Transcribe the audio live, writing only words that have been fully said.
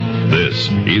This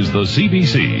is the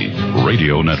CBC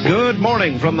Radio Network. Good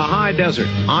morning from the high desert.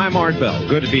 I'm Art Bell.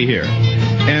 Good to be here.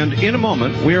 And in a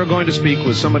moment, we are going to speak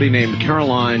with somebody named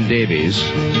Caroline Davies.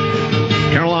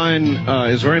 Caroline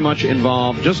is very much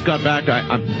involved. Just got back,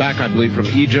 I believe, from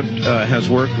Egypt. Has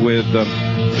worked with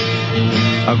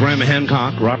Graham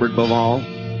Hancock, Robert Bauval,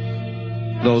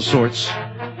 those sorts.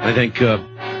 I think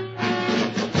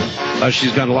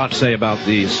she's got a lot to say about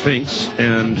the Sphinx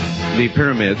and the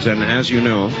pyramids. And as you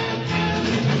know,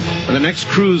 the next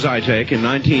cruise I take in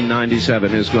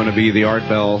 1997 is going to be the Art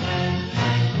Bell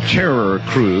Terror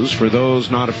Cruise for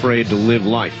those not afraid to live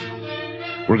life.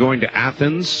 We're going to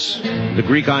Athens, the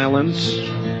Greek islands.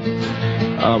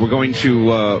 We're going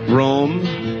to Rome.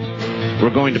 We're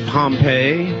going to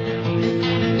Pompeii.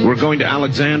 We're going to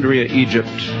Alexandria, Egypt.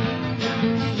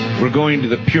 We're going to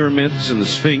the pyramids and the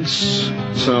Sphinx.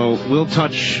 So we'll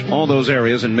touch all those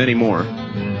areas and many more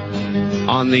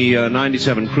on the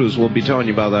 97 cruise. We'll be telling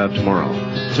you about that tomorrow.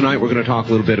 Tonight we're going to talk a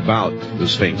little bit about the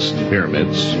Sphinx, the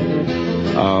pyramids,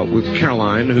 with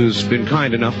Caroline, who's been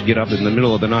kind enough to get up in the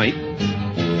middle of the night.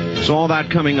 So all that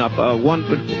coming up. A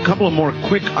couple of more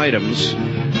quick items.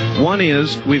 One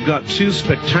is we've got two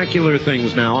spectacular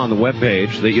things now on the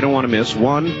webpage that you don't want to miss.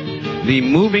 One, the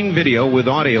moving video with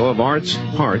audio of Art's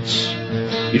parts.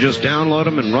 You just download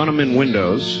them and run them in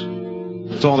Windows.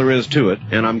 That's all there is to it.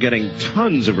 And I'm getting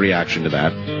tons of reaction to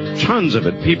that. Tons of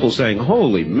it. People saying,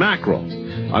 holy mackerel.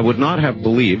 I would not have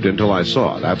believed until I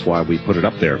saw. That's why we put it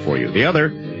up there for you. The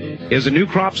other is a new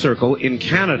crop circle in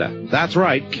Canada. That's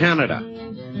right, Canada.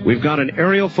 We've got an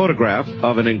aerial photograph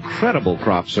of an incredible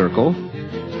crop circle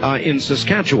in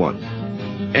Saskatchewan.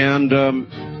 And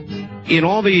in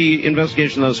all the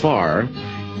investigation thus far,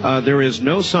 there is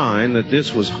no sign that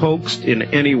this was hoaxed in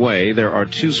any way. There are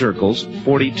two circles,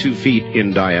 42 feet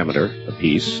in diameter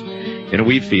apiece, in a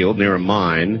wheat field near a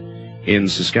mine in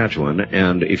Saskatchewan.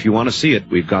 And if you want to see it,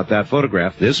 we've got that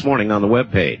photograph this morning on the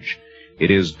webpage.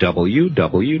 It is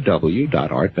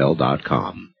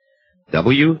www.artbell.com.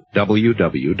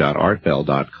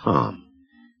 www.artbell.com.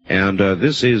 And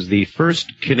this is the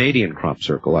first Canadian crop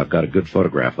circle I've got a good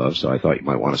photograph of, so I thought you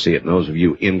might want to see it. And those of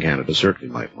you in Canada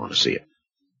certainly might want to see it.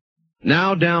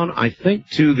 Now down, I think,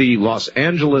 to the Los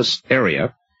Angeles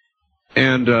area.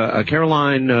 And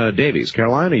Caroline Davies.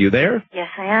 Caroline, are you there? Yes,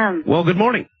 I am. Well, good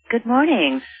morning. Good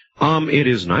morning. It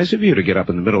is nice of you to get up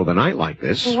in the middle of the night like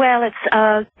this. Well, it's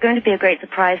going to be a great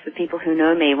surprise for people who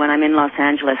know me. When I'm in Los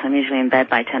Angeles, I'm usually in bed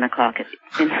by 10 o'clock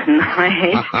in the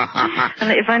night.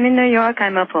 And if I'm in New York,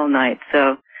 I'm up all night,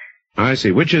 so... I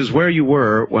see, which is where you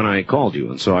were when I called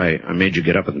you, and so I made you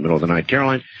get up in the middle of the night.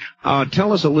 Caroline,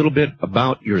 tell us a little bit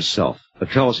about yourself.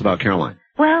 Tell us about Caroline.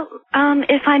 Well,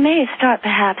 if I may start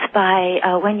perhaps by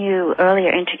when you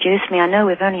earlier introduced me, I know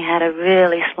we've only had a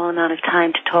really small amount of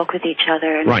time to talk with each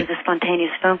other, and right. It was a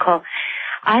spontaneous phone call.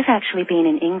 I've actually been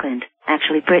in England,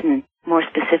 actually Britain, more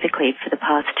specifically, for the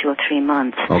past 2 or 3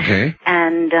 months. Okay.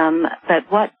 And, but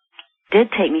what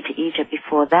did take me to Egypt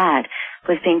before that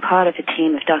was being part of a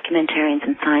team of documentarians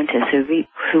and scientists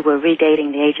who were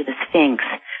redating the age of the Sphinx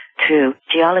through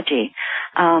geology.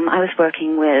 I was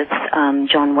working with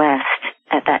John West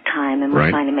at that time, and we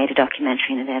right. finally made a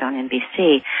documentary and it aired on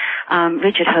NBC.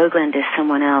 Richard Hoagland is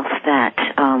someone else that,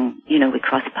 we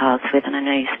cross paths with, and I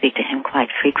know you speak to him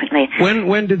quite frequently.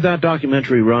 When did that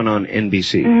documentary run on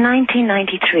NBC?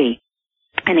 1993.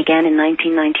 And again in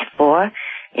 1994.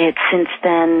 It's since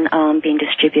then been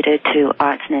distributed to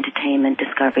Arts and Entertainment,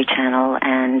 Discovery Channel,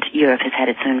 and Europe has had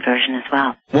its own version as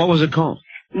well. What was it called?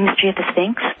 Mystery of the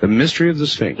Sphinx. The Mystery of the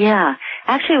Sphinx. Yeah.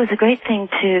 Actually, it was a great thing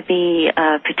to be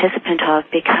a participant of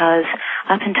because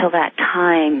up until that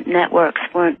time, networks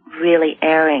weren't really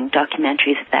airing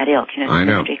documentaries of that ilk, the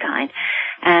mystery kind.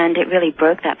 And it really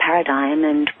broke that paradigm,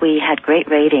 and we had great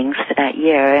ratings for that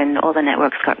year, and all the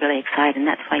networks got really excited, and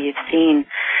that's why you've seen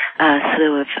a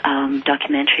slew of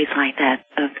documentaries like that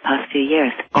over the past few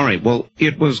years. All right. Well,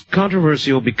 it was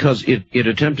controversial because it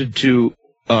attempted to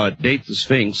date the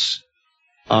Sphinx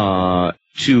to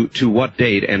what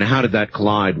date, and how did that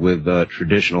collide with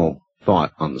traditional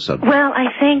thought on the subject? Well, I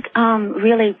think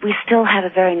really we still have a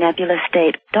very nebulous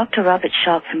date. Dr. Robert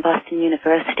Schock from Boston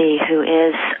University, who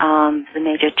is the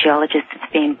major geologist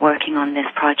that's been working on this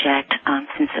project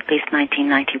since at least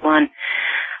 1991,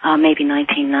 maybe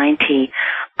 1990,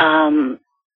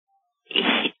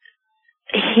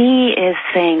 he is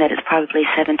saying that it's probably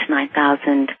 7,000 to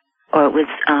 9,000, or it was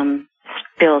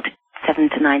built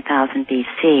 7,000 to 9,000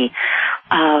 BC.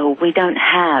 We don't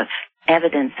have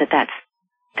evidence that that's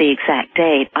the exact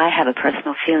date. I have a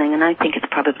personal feeling, and I think it's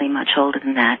probably much older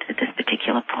than that at this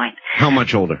particular point. How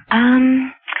much older?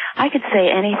 I could say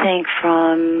anything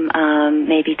from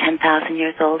maybe 10,000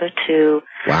 years older to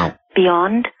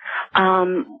beyond.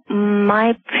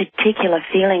 My particular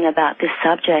feeling about this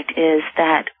subject is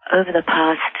that over the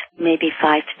past maybe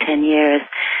 5 to 10 years,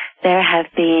 there have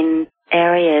been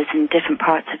areas in different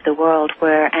parts of the world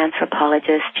where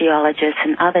anthropologists, geologists,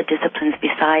 and other disciplines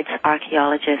besides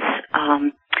archaeologists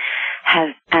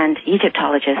and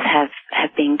Egyptologists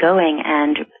have been going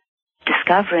and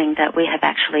discovering that we have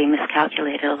actually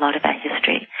miscalculated a lot of our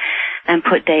history and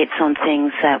put dates on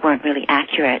things that weren't really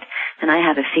accurate. And I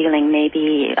have a feeling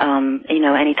maybe,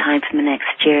 any time from the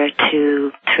next year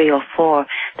to 3 or 4,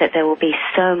 that there will be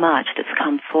so much that's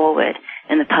come forward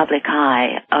in the public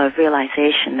eye of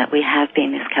realization that we have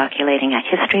been miscalculating our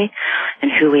history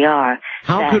and who we are.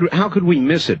 How could we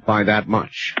miss it by that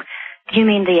much? You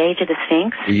mean the age of the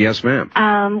Sphinx? Yes, ma'am.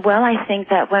 Well, I think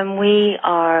that when we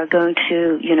are going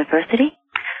to university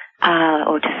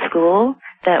or to school,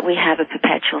 that we have a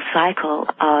perpetual cycle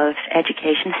of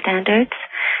education standards,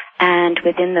 and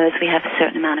within those we have a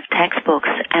certain amount of textbooks.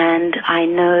 And I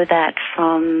know that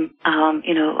from,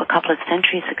 a couple of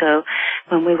centuries ago,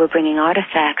 when we were bringing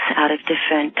artifacts out of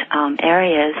different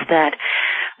areas, that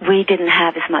we didn't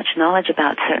have as much knowledge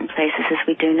about certain places as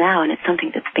we do now, and it's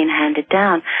something that's been handed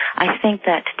down. I think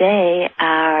that today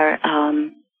our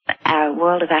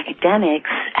world of academics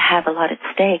have a lot at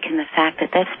stake in the fact that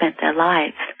they've spent their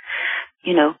lives,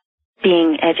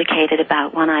 being educated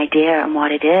about one idea and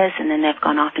what it is, and then they've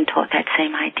gone off and taught that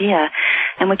same idea,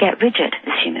 and we get rigid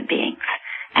as human beings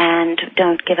and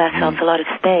don't give ourselves a lot of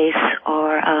space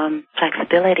or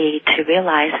flexibility to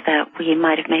realize that we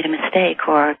might have made a mistake,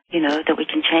 or that we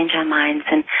can change our minds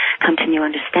and come to new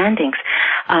understandings.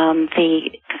 The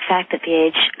fact that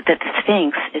the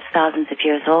Sphinx is thousands of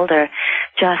years older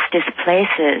just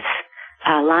displaces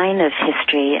our line of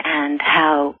history and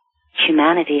how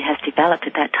humanity has developed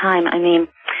at that time. I mean,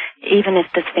 even if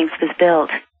the Sphinx was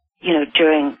built,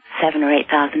 during 7,000 or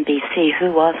 8,000 BC,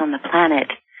 who was on the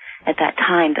planet at that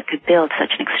time that could build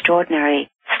such an extraordinary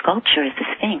sculpture as the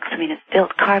Sphinx? I mean,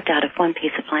 it's carved out of one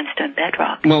piece of limestone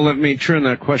bedrock. Well, let me turn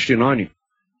that question on you.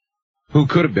 Who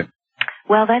could have been?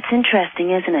 Well, that's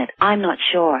interesting, isn't it? I'm not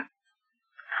sure.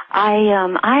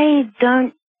 I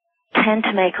don't tend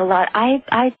to make a lot.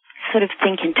 I sort of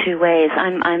think in two ways.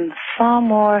 I'm far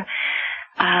more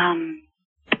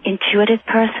intuitive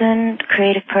person,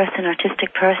 creative person,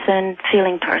 artistic person,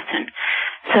 feeling person.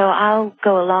 So I'll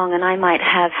go along and I might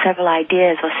have several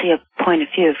ideas or see a point of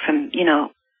view from,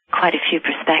 quite a few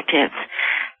perspectives.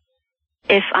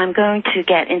 If I'm going to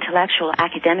get intellectual,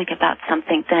 academic about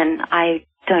something, then I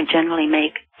don't generally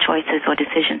make choices or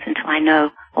decisions until I know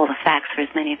all the facts, or as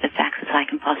many of the facts as I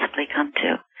can possibly come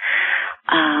to.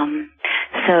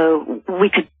 So we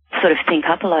could sort of think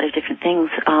up a lot of different things.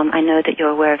 I know that you're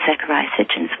aware of Zechariah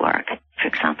Sitchin's work, for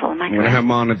example. Am I correct? We're going to have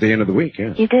him on at the end of the week,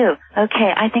 yes. You do?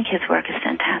 Okay. I think his work is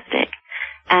fantastic.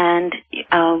 And,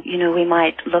 we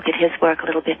might look at his work a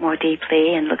little bit more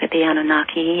deeply and look at the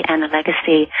Anunnaki and the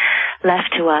legacy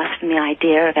left to us from the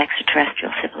idea of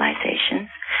extraterrestrial civilizations.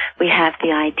 We have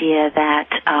the idea that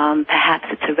perhaps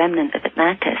it's a remnant of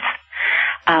Atlantis.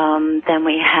 Then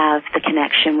we have the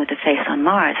connection with the face on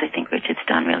Mars. I think Richard's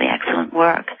done really excellent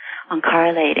work on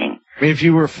correlating. If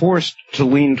you were forced to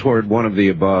lean toward one of the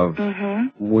above,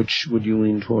 which would you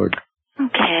lean toward?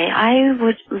 Okay, I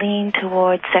would lean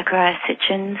towards Zechariah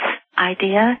Sitchin's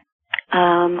idea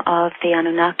of the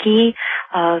Anunnaki,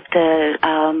 of the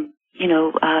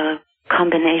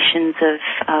combinations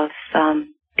of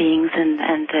beings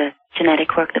and the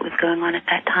genetic work that was going on at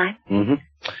that time.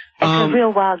 It's a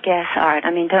real wild guess, Art.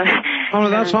 I mean, don't... Oh,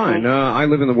 that's fine. I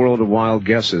live in the world of wild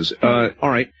guesses. All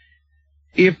right.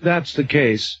 If that's the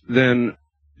case, then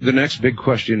the next big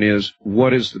question is,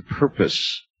 what is the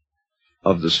purpose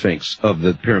of the Sphinx, of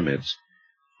the pyramids?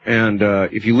 And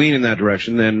if you lean in that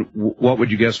direction, then what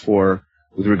would you guess for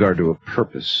with regard to a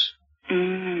purpose?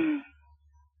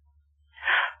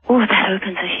 Oh, that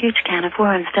opens a huge can of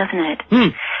worms, doesn't it?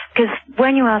 Because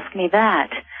when you ask me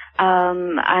that,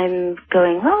 I'm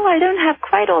going, well, I don't have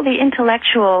quite all the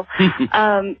intellectual,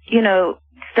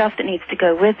 stuff that needs to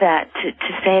go with that to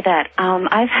say that.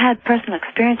 I've had personal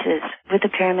experiences with the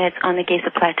pyramids on the Giza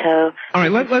Plateau. All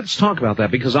right, let's talk about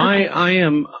that, because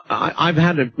I've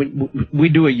had we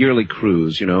do a yearly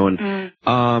cruise, and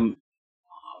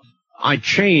I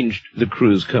changed the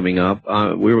cruise coming up.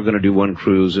 We were going to do one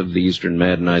cruise of the Eastern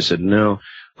Med, and I said, no,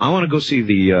 I want to go see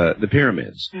the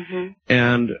pyramids.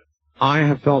 And I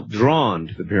have felt drawn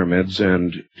to the pyramids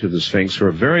and to the Sphinx for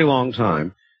a very long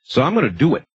time, so I'm going to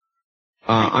do it.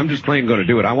 I'm just plain going to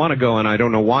do it. I want to go, and I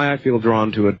don't know why I feel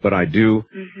drawn to it, but I do.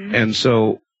 Mm-hmm. And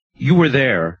so you were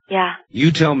there. Yeah.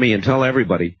 You tell me and tell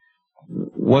everybody,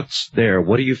 what's there?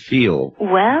 What do you feel?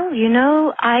 Well, you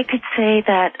know, I could say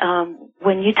that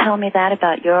when you tell me that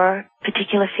about your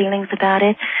particular feelings about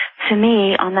it, to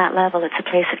me, on that level, it's a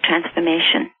place of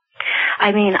transformation.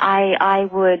 I mean, I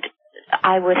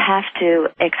would have to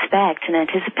expect and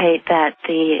anticipate that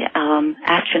the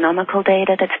astronomical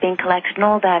data that's being collected and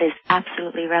all that is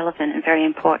absolutely relevant and very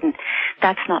important.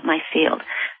 That's not my field.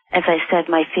 As I said,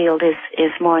 my field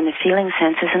is more in the feeling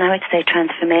senses, and I would say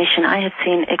transformation. I have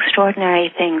seen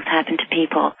extraordinary things happen to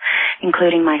people,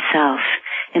 including myself,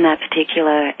 in that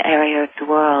particular area of the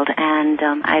world. And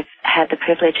I've had the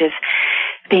privilege of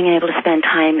being able to spend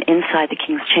time inside the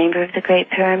King's Chamber of the Great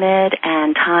Pyramid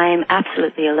and time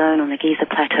absolutely alone on the Giza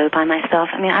Plateau by myself.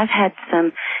 I mean, I've had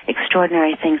some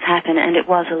extraordinary things happen, and it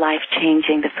was a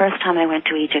life-changing. The first time I went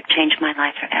to Egypt changed my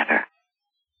life forever.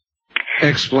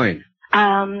 Explain.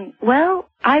 Well,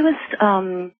 I was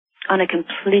on a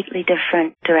completely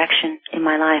different direction in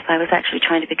my life. I was actually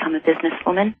trying to become a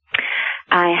businesswoman.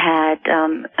 I had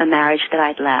a marriage that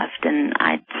I'd left, and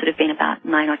I'd sort of been about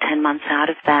 9 or 10 months out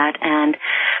of that, and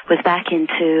was back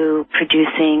into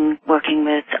producing, working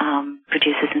with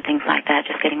producers and things like that,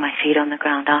 just getting my feet on the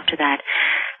ground after that.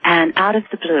 And out of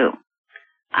the blue,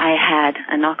 I had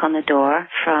a knock on the door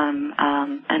from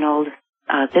an old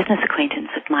business acquaintance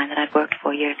of mine that I'd worked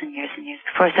for years and years and years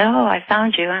before. I said, "Oh, I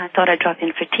found you, and I thought I'd drop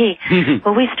in for tea."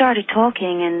 Well, we started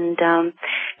talking, and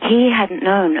he hadn't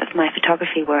known of my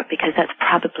photography work because that's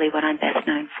probably what I'm best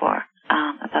known for,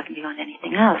 above and beyond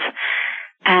anything else.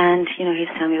 And, you know, he was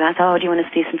telling me about, "Oh, do you want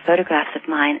to see some photographs of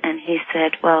mine?" And he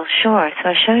said, "Well, sure." So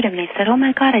I showed him, and he said, "Oh,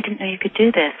 my God, I didn't know you could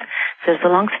do this." So it's a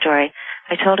long story.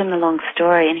 I told him the long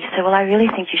story, and he said, "Well, I really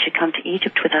think you should come to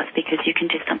Egypt with us because you can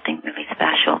do something really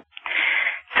special."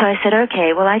 So I said,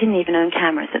 "Okay." Well, I didn't even own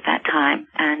cameras at that time,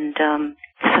 and so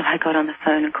I got on the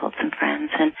phone and called some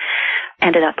friends and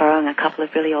ended up borrowing a couple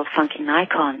of really old funky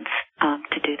Nikons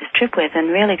to do this trip with. And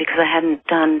really, because I hadn't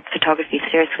done photography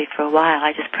seriously for a while,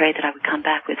 I just prayed that I would come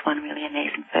back with one really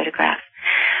amazing photograph.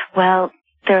 Well,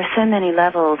 there are so many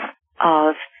levels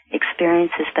of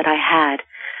experiences that I had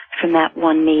from that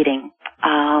one meeting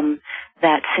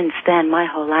that since then my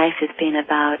whole life has been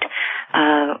about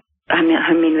I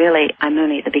mean, really, I'm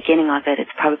only at the beginning of it.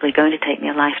 It's probably going to take me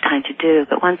a lifetime to do.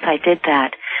 But once I did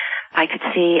that, I could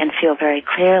see and feel very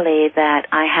clearly that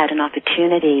I had an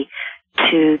opportunity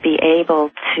to be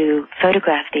able to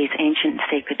photograph these ancient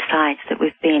sacred sites that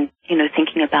we've been, you know,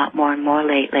 thinking about more and more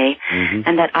lately,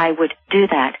 and that I would do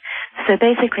that. So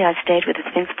basically, I stayed with the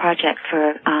Sphinx Project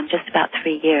for just about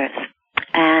 3 years.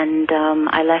 And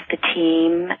I left the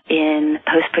team in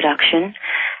post-production.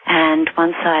 And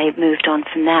once I moved on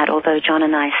from that, although John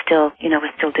and I still, you know,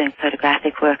 we're still doing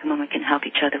photographic work, and when we can help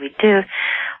each other, we do.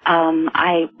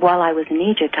 While I was in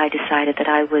Egypt, I decided that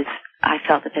I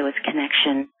felt that there was a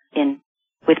connection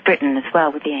with Britain as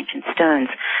well, with the ancient stones.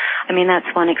 I mean,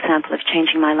 that's one example of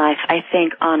changing my life. I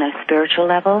think on a spiritual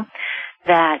level,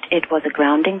 that it was a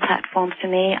grounding platform for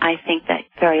me. I think that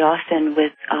very often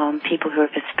with people who are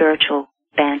of a spiritual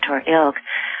bent or ilk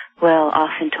will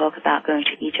often talk about going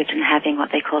to Egypt and having what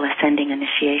they call ascending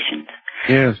initiations.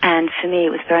 Yes. And for me,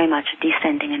 it was very much a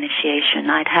descending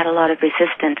initiation. I'd had a lot of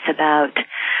resistance about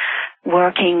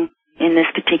working in this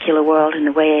particular world and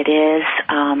the way it is.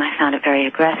 I found it very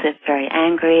aggressive, very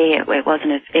angry. It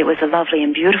was a lovely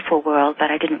and beautiful world, but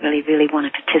I didn't really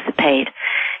want to participate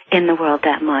in the world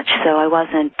that much. So I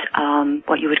wasn't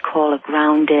what you would call a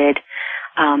grounded,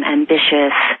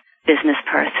 ambitious business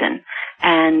person.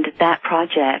 And that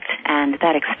project and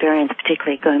that experience,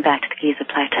 particularly going back to the Giza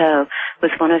Plateau,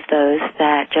 was one of those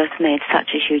that just made such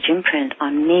a huge imprint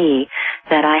on me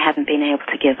that I haven't been able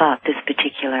to give up this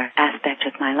particular aspect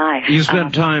of my life. You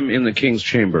spent time in the King's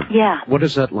Chamber. Yeah. What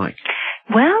is that like?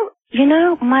 Well, you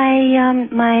know,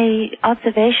 my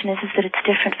observation is that it's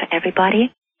different for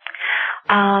everybody.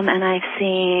 And I've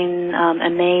seen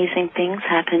amazing things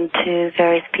happen to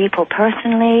various people.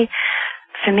 Personally,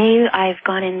 for me, I've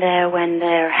gone in there when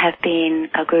there have been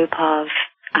a group of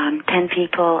 10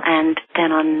 people, and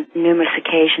then on numerous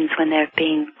occasions when there have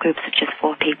been groups of just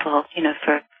 4 people, you know,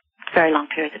 for very long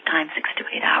periods of time, 6 to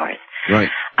 8 hours. Right.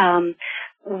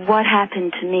 What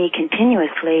happened to me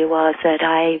continuously was that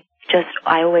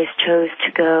I always chose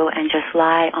to go and just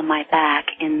lie on my back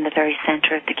in the very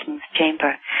center of the King's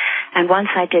Chamber. And once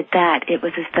I did that, it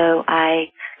was as though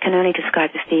I can only describe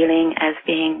the feeling as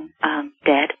being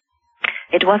dead.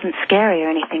 It wasn't scary or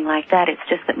anything like that. It's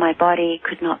just that my body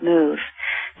could not move.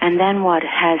 And then what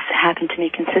has happened to me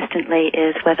consistently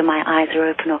is, whether my eyes are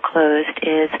open or closed,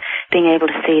 is being able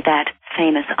to see that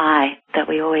famous eye that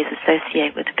we always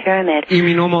associate with the pyramid. You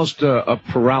mean almost a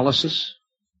paralysis?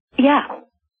 Yeah.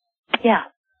 Yeah.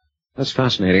 That's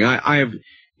fascinating. I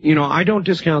don't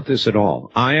discount this at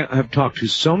all. I have talked to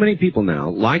so many people now,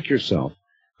 like yourself,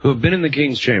 who have been in the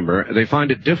King's Chamber. They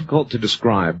find it difficult to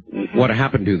describe what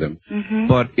happened to them,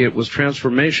 but it was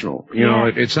transformational. You know,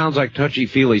 it sounds like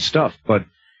touchy-feely stuff, but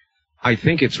I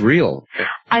think it's real.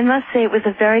 I must say it was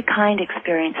a very kind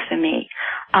experience for me.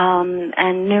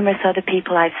 And numerous other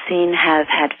people I've seen have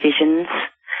had visions,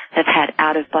 have had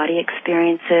out-of-body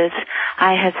experiences.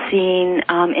 I have seen,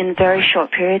 in very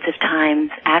short periods of time,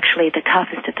 actually the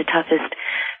toughest of the toughest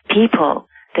people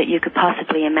that you could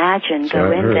possibly imagine go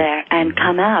in there and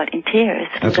come out in tears.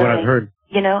 That's what I've heard.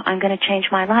 You know, I'm going to change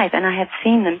my life, and I have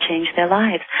seen them change their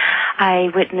lives. I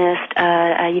witnessed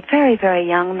a very, very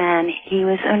young man. He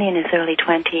was only in his early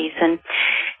 20s, and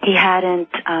he hadn't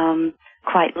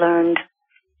quite learned.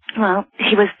 Well,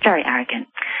 he was very arrogant,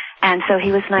 and so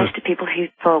he was nice to people who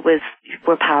thought were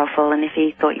powerful, and if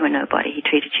he thought you were nobody, he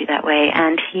treated you that way.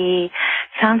 And he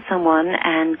found someone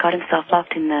and got himself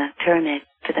locked in the pyramid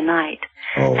for the night.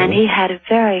 Oh. And he had a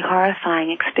very horrifying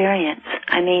experience.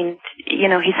 I mean, you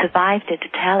know, he survived it to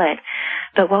tell it.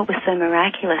 But what was so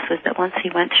miraculous was that once he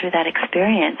went through that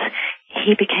experience,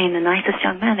 he became the nicest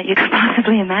young man that you could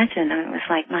possibly imagine. I mean, it was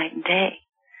like night and day.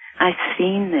 I've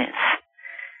seen this.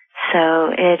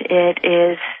 So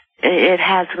it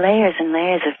has layers and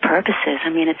layers of purposes. I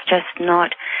mean, it's just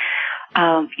not,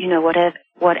 you know,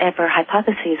 whatever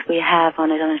hypotheses we have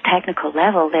on it on a technical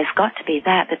level, there's got to be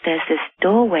that there's this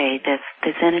doorway, this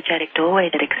energetic doorway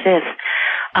that exists.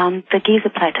 The Giza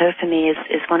Plateau for me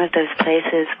is one of those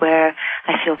places where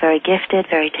I feel very gifted,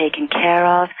 very taken care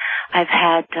of. I've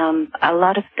had, a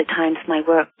lot of the times my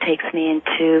work takes me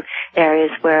into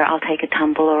areas where I'll take a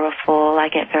tumble or a fall. I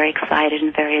get very excited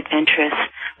and very adventurous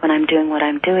when I'm doing what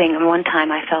I'm doing. And one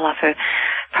time I fell off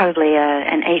probably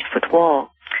an 8-foot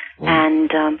wall.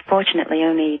 And fortunately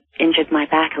only injured my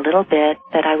back a little bit,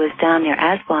 but I was down near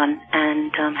Aswan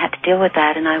and had to deal with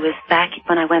that. And I was back,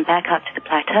 when I went back up to the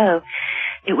plateau,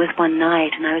 it was one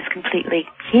night, and I was completely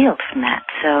healed from that.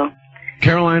 So,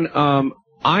 Caroline,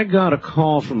 I got a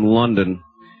call from London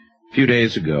a few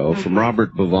days ago from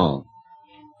Robert Bauval.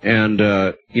 And,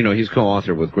 you know, he's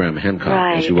co-author with Graham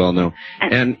Hancock, as you well know.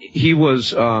 And he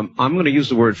was, I'm going to use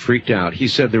the word freaked out. He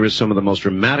said there is some of the most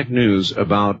dramatic news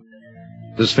about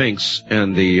the Sphinx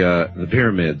and the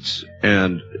pyramids,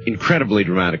 and incredibly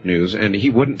dramatic news, and he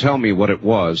wouldn't tell me what it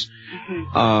was.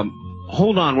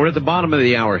 Hold on, we're at the bottom of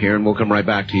the hour here, and we'll come right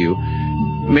back to you.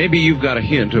 Maybe you've got a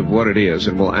hint of what it is,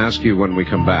 and we'll ask you when we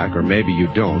come back, or maybe you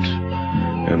don't,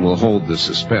 and we'll hold the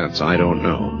suspense. I don't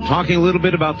know. Talking a little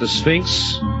bit about the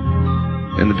Sphinx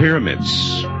and the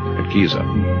pyramids at Giza.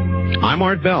 I'm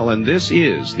Art Bell, and this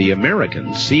is the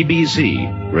American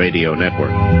CBC Radio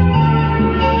Network.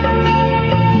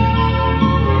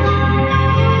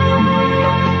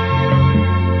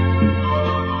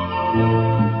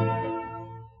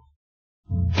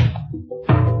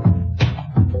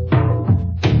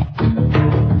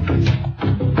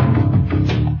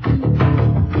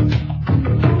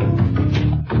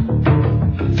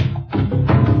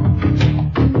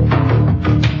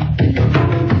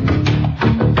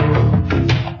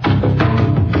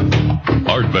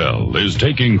 Is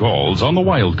taking calls on the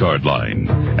wildcard line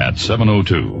at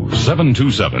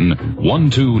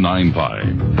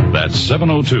 702-727-1295. That's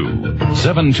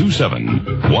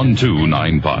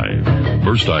 702-727-1295.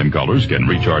 First-time callers can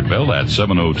reach Art Bell at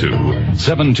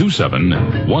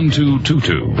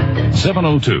 702-727-1222.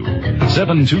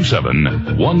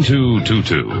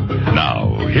 702-727-1222.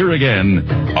 Now, here again,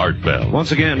 Art Bell.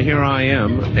 Once again, here I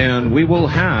am, and we will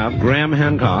have Graham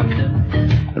Hancock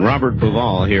and Robert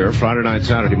Bauval here Friday night,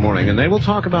 Saturday morning, and they will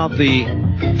talk about the,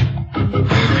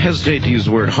 I hesitate to use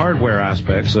the word, hardware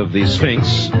aspects of the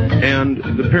Sphinx and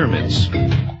the pyramids.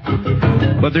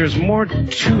 But there's more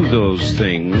to those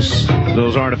things,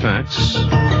 those artifacts,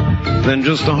 than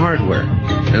just the hardware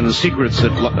and the secrets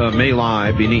that may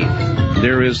lie beneath.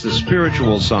 There is the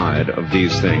spiritual side of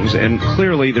these things, and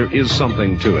clearly there is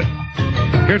something to it.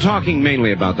 Here talking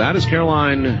mainly about that is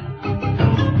Caroline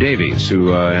Davies, who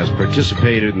has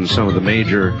participated in some of the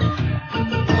major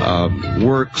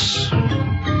works,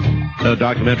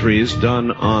 documentaries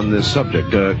done on this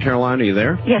subject. Caroline, are you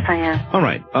there? Yes, I am. All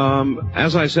right.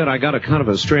 As I said, I got a kind of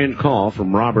a strange call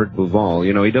from Robert Bauval.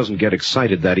 You know, he doesn't get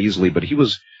excited that easily, but he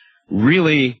was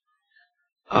really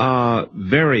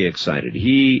Very excited.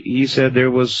 He said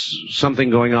there was something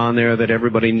going on there that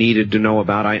everybody needed to know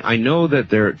about. I know that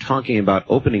they're talking about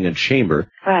opening a chamber.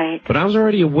 Right. But I was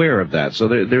already aware of that. So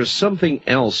there's something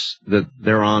else that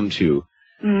they're on to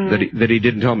that he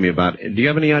didn't tell me about. Do you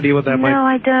have any idea what that might be? No,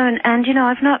 I don't. And,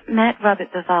 I've not met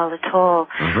Robert Bauval at all.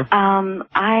 Uh-huh.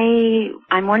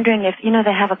 I'm wondering if,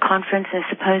 they have a conference and a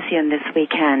symposium this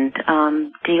weekend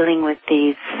dealing with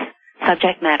these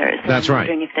subject matters. That's right. I'm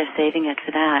wondering if they're saving it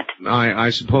for that. I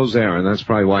suppose they are, and that's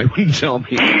probably why he wouldn't tell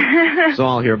me. So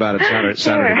I'll hear about it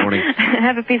Saturday morning.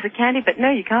 Have a piece of candy, but no,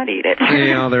 you can't eat it.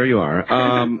 Yeah, there you are.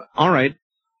 All right.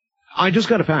 I just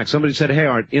got a fax. Somebody said, hey,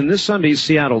 Art, in this Sunday's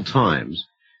Seattle Times,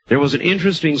 there was an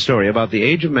interesting story about the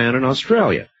age of man in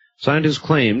Australia. Scientists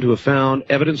claim to have found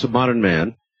evidence of modern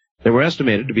man. They were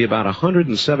estimated to be about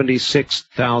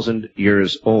 176,000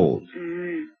 years old.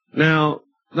 Now,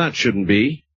 that shouldn't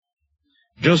be.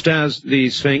 Just as the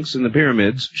Sphinx and the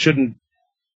pyramids shouldn't,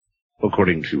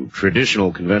 according to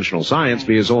traditional conventional science,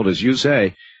 be as old as you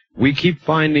say, we keep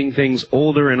finding things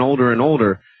older and older and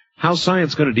older. How's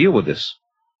science going to deal with this?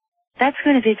 That's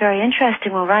going to be very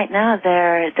interesting. Well, right now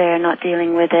they're not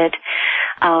dealing with it.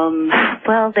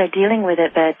 Well, they're dealing with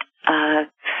it, but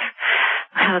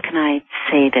how can I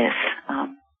say this?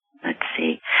 Let's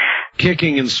see.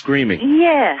 Kicking and screaming.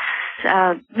 Yes.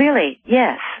 Really,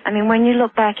 yes. I mean, when you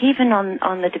look back even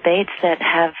on the debates that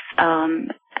have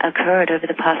occurred over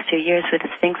the past 2 years with the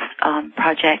Sphinx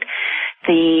project,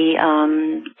 the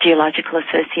Geological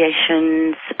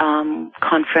Association's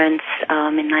conference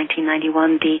in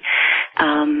 1991, the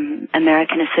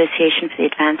American Association for the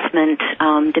Advancement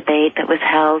debate that was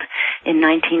held in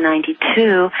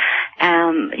 1992.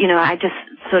 I just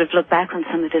sort of looked back on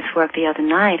some of this work the other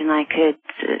night, and I could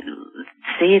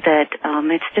see that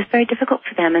it's just very difficult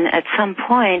for them. And at some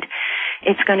point,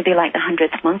 it's going to be like the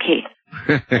 100th monkey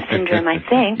syndrome, I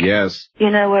think. Yes.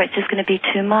 Where it's just going to be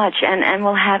too much. And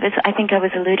we'll have, I think I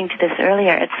was alluding to this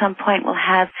earlier, at some point we'll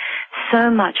have so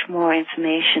much more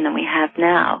information than we have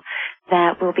now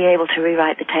that we'll be able to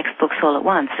rewrite the textbooks all at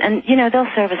once. And, they'll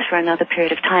serve us for another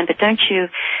period of time. But don't you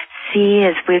see,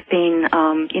 as we've been,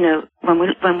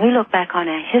 when we look back on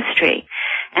our history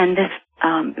and this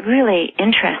really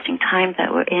interesting time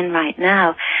that we're in right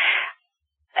now,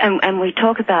 and we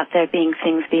talk about there being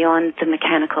things beyond the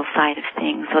mechanical side of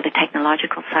things or the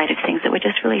technological side of things, that we're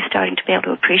just really starting to be able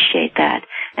to appreciate that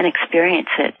and experience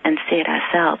it and see it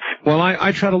ourselves. Well,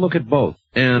 I try to look at both.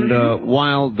 And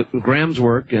while Graham's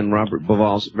work and Robert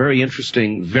Bauval's very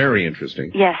interesting.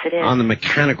 Yes, it is. On the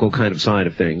mechanical kind of side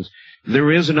of things,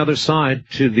 there is another side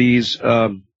to these.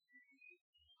 What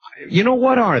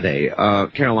are they,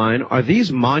 Caroline? Are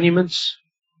these monuments?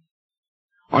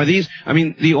 Are these? I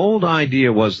mean, the old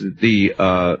idea was that the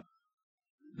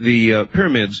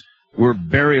pyramids were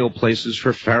burial places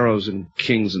for pharaohs and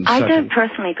kings and such. I don't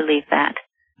personally believe that.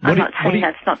 I'm not saying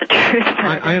that's not the truth.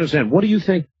 I understand. What do you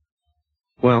think?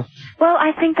 Well,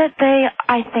 I think that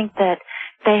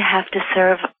they have to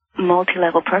serve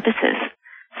multi-level purposes,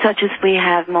 such as we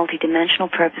have multi-dimensional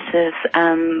purposes,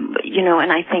 and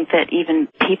I think that even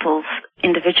people's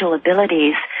individual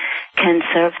abilities can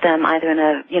serve them either in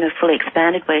a, fully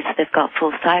expanded way, so they've got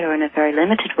full sight, or in a very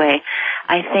limited way.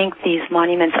 I think these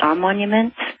monuments are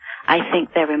monuments. I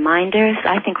think they're reminders.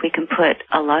 I think we can put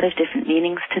a lot of different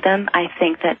meanings to them. I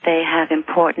think that they have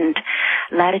important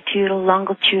latitudinal,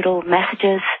 longitudinal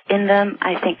messages in them.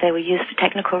 I think they were used for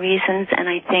technical reasons, and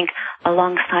I think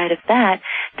alongside of that,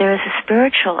 there is a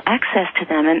spiritual access to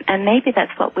them, and maybe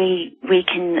that's what we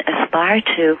can aspire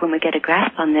to when we get a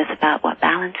grasp on this about what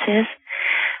balance is.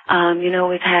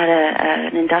 We've had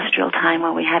an industrial time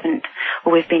where we've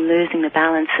been losing the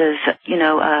balance of,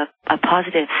 a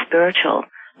positive spiritual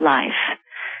life.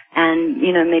 And,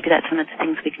 maybe that's one of the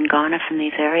things we can garner from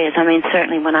these areas. I mean,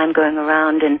 certainly when I'm going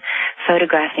around and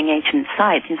photographing ancient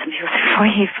sites, some people say, why are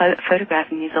you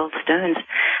photographing these old stones?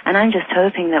 And I'm just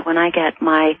hoping that when I get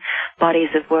my bodies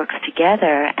of works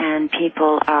together and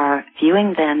people are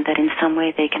viewing them, that in some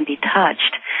way they can be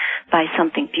touched by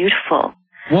something beautiful.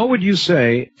 What would you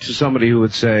say to somebody who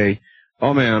would say,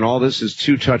 oh man, all this is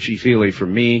too touchy-feely for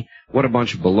me. What a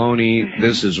bunch of baloney. Mm-hmm.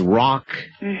 This is rock.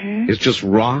 Mm-hmm. It's just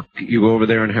rock. You go over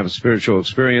there and have a spiritual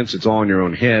experience. It's all in your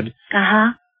own head.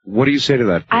 Uh-huh. What do you say to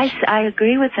that person? I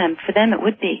agree with them. For them it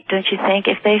would be, don't you think?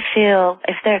 If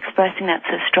they're expressing that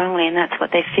so strongly and that's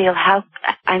what they feel,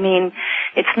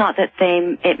 it's not that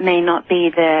it may not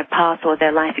be their path or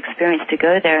their life experience to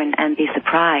go there and be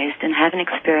surprised and have an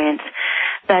experience.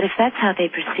 But if that's how they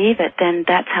perceive it, then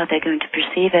that's how they're going to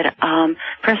perceive it.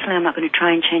 Personally, I'm not going to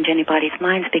try and change anybody's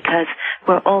minds because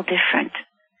we're all different.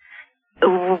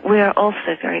 we're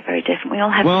also very, very different. We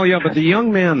all have... Well, yeah, but the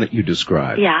young man that you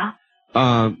described... Yeah.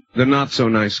 The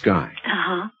not-so-nice guy.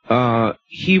 Uh-huh.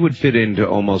 He would fit into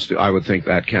almost, I would think,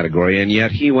 that category, and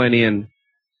yet he went in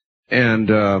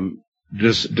and...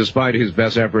 despite his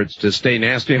best efforts to stay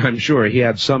nasty, I'm sure he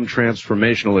had some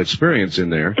transformational experience in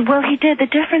there. Well, he did. The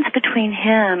difference between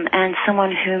him and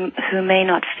someone who may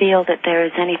not feel that there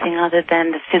is anything other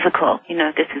than the physical,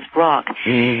 this is rock.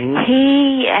 Mm-hmm.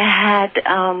 He had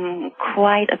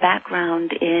quite a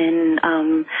background in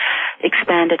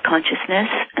expanded consciousness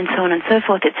and so on and so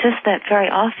forth. It's just that very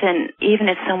often, even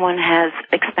if someone has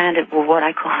what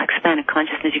I call expanded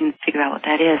consciousness, you can figure out what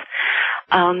that is.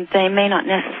 They may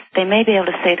be able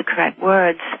to say the correct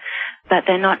words, but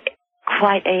they're not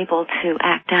quite able to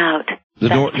act out.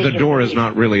 The door is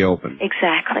not really open.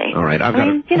 Exactly. All right,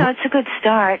 it's a good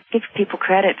start. Give people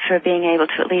credit for being able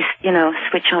to at least,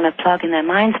 switch on a plug in their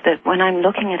minds. But when I'm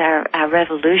looking at our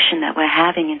revolution that we're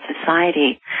having in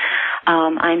society,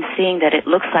 I'm seeing that it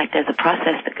looks like there's a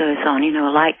process that goes on. A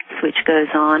light switch goes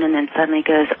on and then suddenly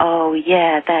goes, oh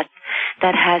yeah, that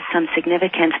has some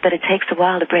significance, but it takes a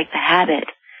while to break the habit,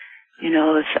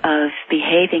 of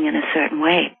behaving in a certain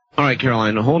way. All right,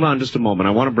 Caroline, hold on just a moment.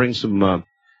 I want to bring some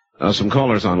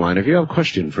callers online. If you have a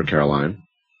question for Caroline,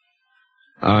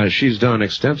 she's done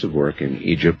extensive work in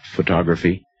Egypt,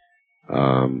 photography,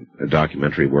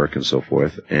 documentary work, and so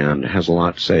forth, and has a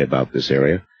lot to say about this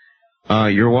area.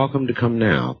 You're welcome to come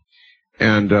now,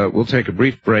 and we'll take a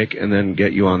brief break and then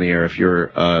get you on the air. If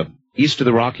you're east of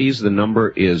the Rockies, the number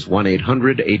is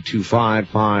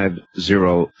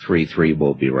 1-800-825-5033.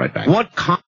 We'll be right back. What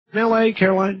in L.A.,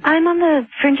 Caroline? I'm on the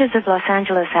fringes of Los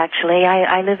Angeles, actually.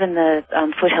 I live in the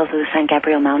foothills of the San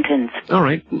Gabriel Mountains. All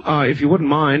right. If you wouldn't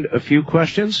mind, a few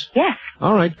questions? Yes.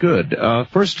 All right, good.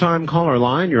 First-time caller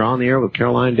line, you're on the air with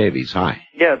Caroline Davies. Hi.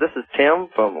 Yeah, this is Tim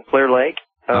from Clear Lake,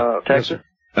 Texas.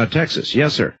 Yes, Texas,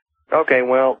 yes, sir. Okay,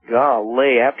 well,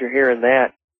 golly, after hearing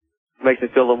that, it makes me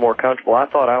feel a little more comfortable. I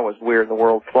thought I was weird in the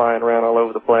world, flying around all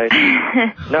over the place.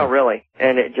 No, really.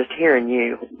 And just hearing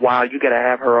you, wow, you got to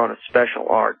have her on a special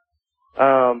art.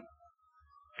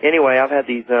 Anyway, I've had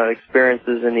these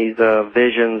experiences and these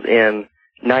visions in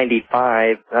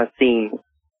 95. I've seen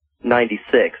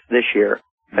 96 this year.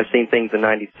 I've seen things in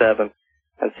 97.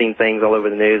 I've seen things all over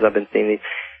the news. I've been seeing these.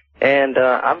 And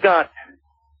I've got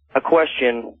a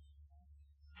question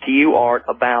to you, Art,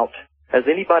 about, has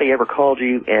anybody ever called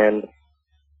you and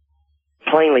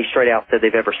plainly straight out said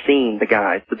they've ever seen the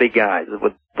guys, the big guys,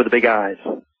 with the big eyes?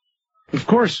 Of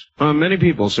course. Many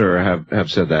people, sir,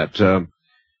 have said that.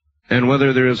 And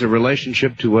whether there is a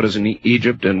relationship to what is in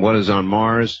Egypt and what is on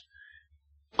Mars,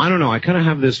 I don't know. I kind of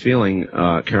have this feeling,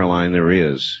 Caroline, there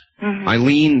is. Mm-hmm. I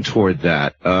lean toward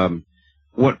that.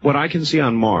 What I can see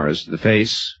on Mars, the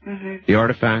face, mm-hmm. the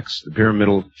artifacts, the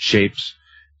pyramidal shapes,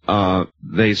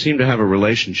 they seem to have a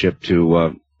relationship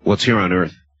to what's here on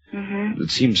Earth. Mm-hmm.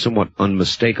 It seems somewhat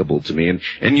unmistakable to me.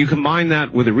 And you combine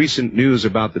that with the recent news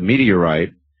about the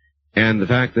meteorite and the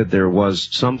fact that there was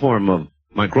some form of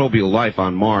microbial life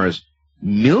on Mars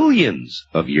millions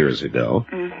of years ago,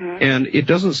 mm-hmm. and it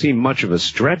doesn't seem much of a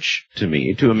stretch to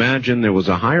me to imagine there was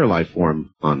a higher life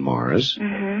form on Mars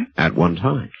mm-hmm. at one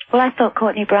time. Well, I thought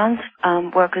Courtney Brown's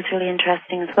work was really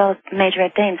interesting, as well as Major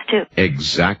Red Dames, too.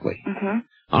 Exactly. Mm-hmm.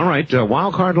 All right,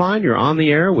 Wildcard Line, you're on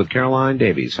the air with Caroline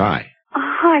Davies. Hi.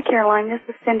 Hi, Caroline. This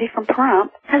is Cindy from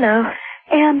Pahrump. Hello.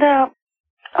 And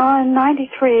on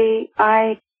 93,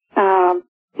 I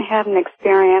had an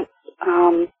experience.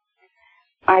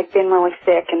 I'd been really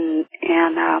sick, and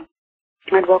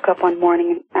I'd woke up one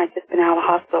morning, and I'd just been out of the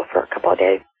hospital for a couple of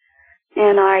days.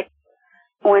 And I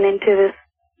went into this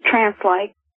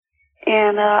trance-like,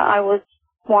 and I was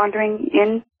wandering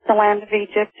in the land of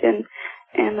Egypt, and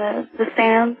the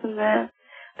sands and the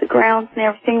grounds and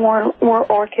everything were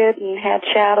orchid and had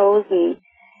shadows, and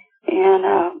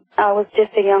I was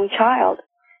just a young child,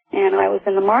 and I was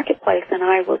in the marketplace, and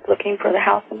I was looking for the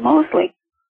house in Mosley.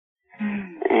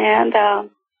 And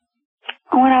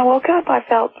when I woke up, I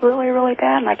felt really, really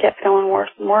bad, and I kept feeling worse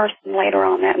and worse. And later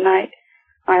on that night,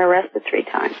 I arrested 3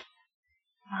 times.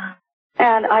 Wow.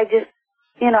 And I just,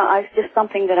 it's just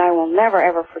something that I will never,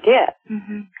 ever forget.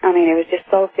 Mm-hmm. I mean, it was just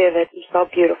so vivid and so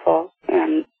beautiful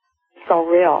and so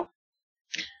real.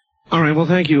 All right, well,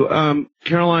 thank you.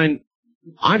 Caroline,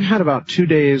 I've had about 2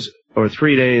 days or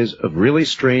 3 days of really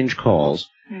strange calls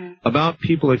about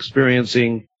people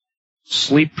experiencing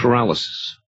sleep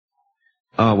paralysis,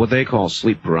 what they call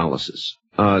sleep paralysis.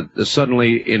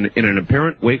 Suddenly, in an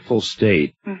apparent wakeful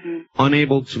state,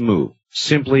 unable to move,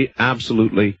 simply,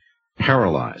 absolutely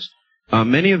paralyzed.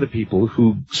 Many of the people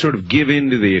who sort of give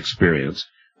in to the experience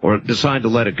or decide to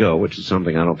let it go, which is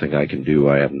something I don't think I can do.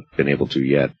 I haven't been able to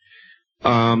yet.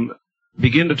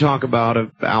 Begin to talk about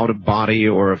out of body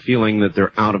or a feeling that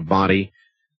they're out of body,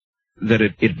 that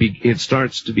it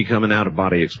starts to become an out of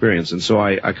body experience. And so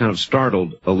I kind of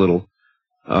startled a little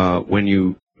when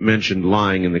you mentioned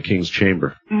lying in the king's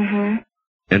chamber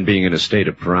and being in a state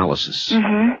of paralysis.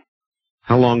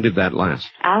 How long did that last?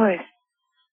 Hours.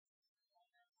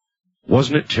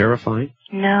 Wasn't it terrifying?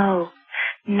 No.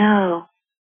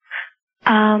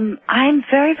 I'm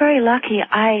very, very lucky.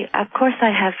 Of course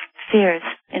I have fears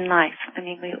in life. I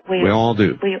mean, we all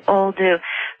do. We all do.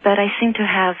 But I seem to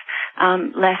have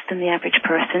less than the average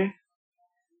person.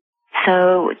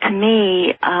 So to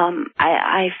me,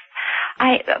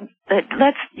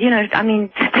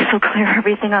 this will clear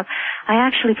everything up. I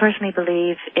actually personally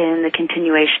believe in the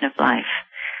continuation of life.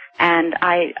 And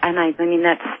I mean,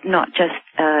 that's not just,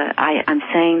 I'm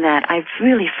saying that. I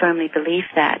really firmly believe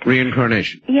that.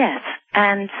 Reincarnation. Yes.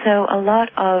 And so a lot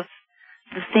of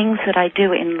the things that I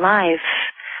do in life,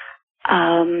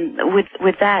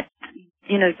 with that,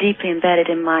 deeply embedded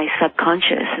in my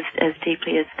subconscious, as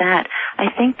deeply as that, I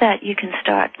think that you can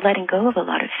start letting go of a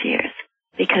lot of fears.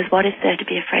 Because what is there to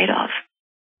be afraid of?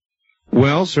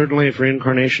 Well, certainly if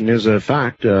reincarnation is a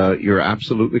fact, you're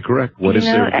absolutely correct. What is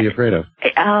there to be afraid of?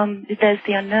 There's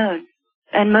the unknown.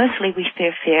 And mostly we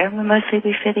fear fear, and mostly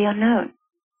we fear the unknown.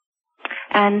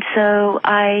 And so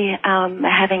I,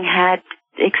 having had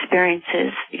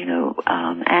experiences,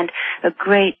 and a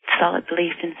great solid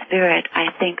belief in spirit,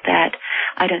 I think that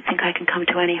I don't think I can come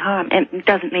to any harm. It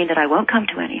doesn't mean that I won't come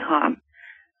to any harm.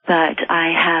 But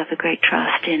I have a great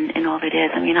trust in all it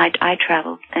is. I mean, I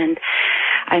traveled, and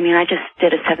I just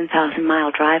did a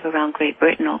 7,000-mile drive around Great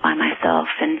Britain all by myself,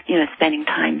 and, spending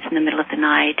times in the middle of the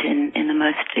night in the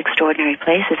most extraordinary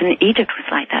places. And Egypt was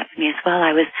like that for me as well.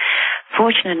 I was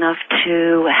fortunate enough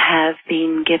to have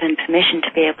been given permission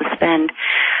to be able to spend,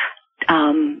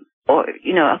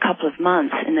 a couple of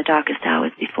months in the darkest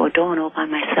hours before dawn all by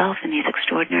myself in these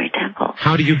extraordinary temples.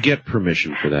 How do you get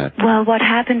permission for that? Well, what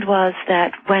happened was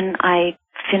that when I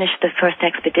finished the first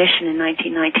expedition in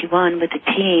 1991 with the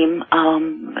team,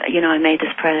 I made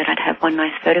this prayer that I'd have one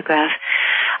nice photograph.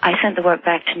 I sent the work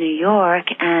back to New York,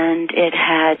 and it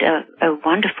had a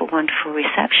wonderful, wonderful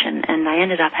reception, and I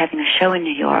ended up having a show in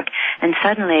New York, and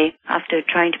suddenly, after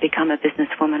trying to become a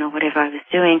businesswoman or whatever I was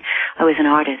doing, I was an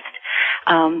artist.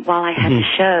 While I had the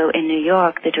show in New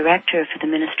York, the director for the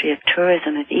Ministry of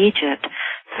Tourism of Egypt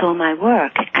saw my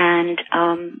work, and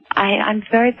I'm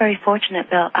very, very fortunate,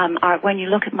 Bill. Art, when you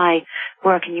look at my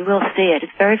work, and you will see it,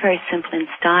 it's very, very simple in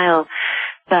style,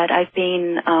 but I've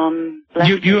been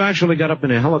blessed. You actually got up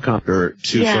in a helicopter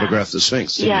to photograph the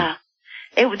Sphinx, didn't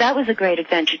you? That was a great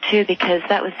adventure, too, because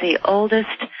that was the oldest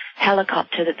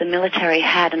helicopter that the military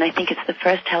had, and I think it's the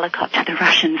first helicopter the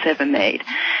Russians ever made.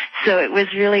 So it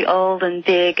was really old and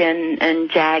big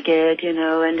and jagged,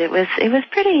 and it was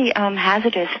pretty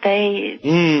hazardous.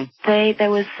 There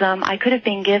was I could have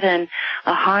been given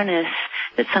a harness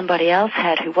that somebody else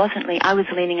had who wasn't I was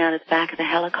leaning out of the back of the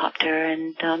helicopter,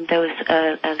 and there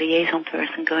was a liaison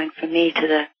person going from me to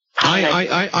the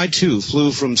I too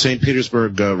flew from St.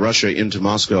 Petersburg, Russia, into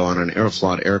Moscow on an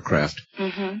Aeroflot aircraft.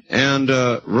 And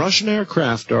Russian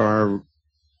aircraft are,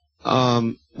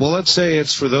 let's say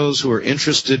it's for those who are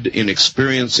interested in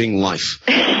experiencing life.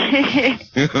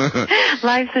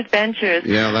 Life's adventures.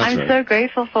 Yeah, that's right. I'm so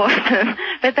grateful for them.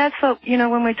 But that's what,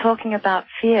 when we're talking about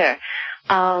fear.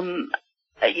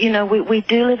 We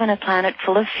do live on a planet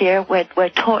full of fear. We're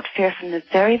taught fear from the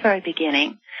very, very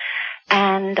beginning.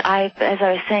 And as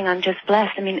I was saying, I'm just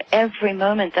blessed. I mean, every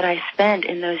moment that I spent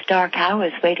in those dark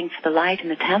hours waiting for the light in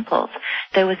the temples,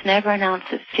 there was never an ounce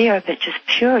of fear, but just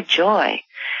pure joy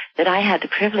that I had the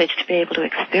privilege to be able to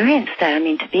experience that. I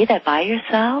mean, to be there by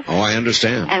yourself. Oh, I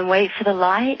understand. And wait for the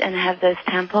light and have those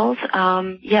temples.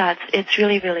 It's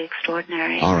really, really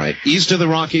extraordinary. All right. East of the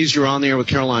Rockies, you're on the air with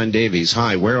Caroline Davies.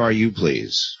 Hi, where are you,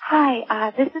 please?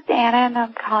 Hi, this is Anna, and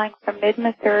I'm calling from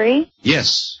mid-Missouri.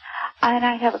 Yes. And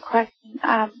I have a question.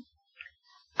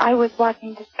 I was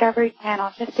watching Discovery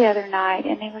Channel just the other night,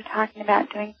 and they were talking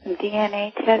about doing some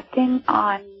DNA testing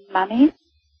on mummies.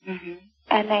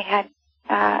 And they had,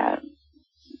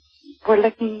 were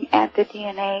looking at the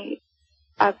DNA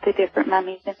of the different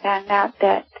mummies and found out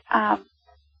that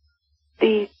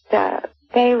these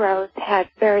pharaohs had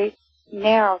very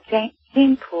narrow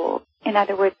gene pools. In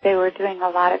other words, they were doing a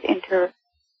lot of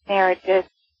intermarriages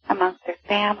amongst their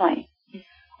family.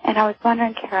 And I was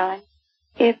wondering, Carolyn,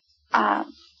 if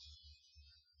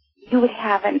you would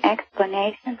have an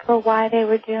explanation for why they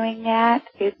were doing that.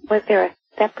 Was there a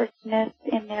separateness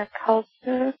in their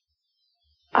culture?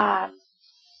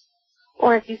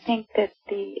 or if you think that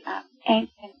the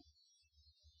ancients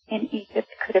in Egypt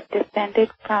could have descended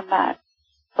from a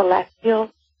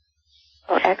celestial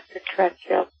or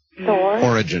extraterrestrial source.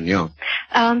 Origin, yeah.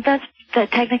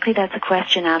 Technically that's a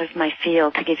question out of my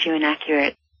field to give you an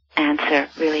accurate answer,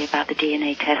 really, about the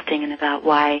DNA testing and about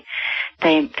why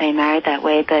they married that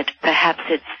way. But perhaps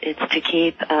it's to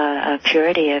keep a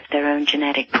purity of their own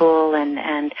genetic pool,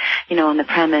 and on the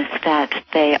premise that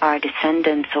they are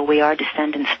descendants, or we are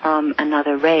descendants from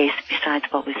another race besides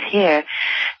what was here,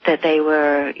 that they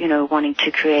were wanting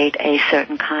to create a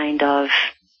certain kind of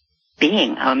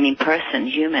being, person,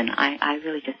 human. I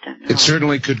really just don't know. It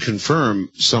certainly could confirm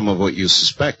some of what you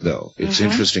suspect, though. It's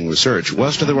interesting research.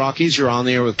 West of the Rockies, you're on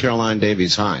the air with Caroline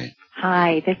Davies. Hi.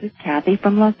 Hi, this is Kathy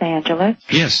from Los Angeles.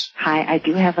 Yes. Hi, I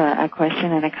do have a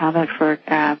question and a comment for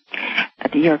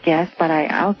your guest, but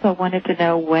I also wanted to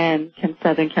know, when can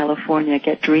Southern California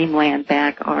get Dreamland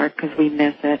back, or because we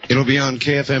miss it? It'll be on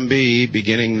KFMB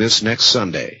beginning this next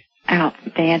Sunday.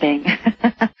 Outstanding.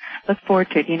 Look forward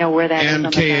to it. You know where that is on the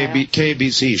dial?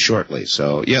 KBC shortly.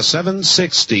 So,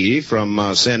 760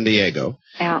 from San Diego.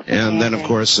 And then, of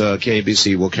course,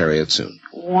 KBC will carry it soon.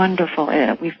 Wonderful.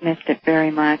 We've missed it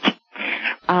very much.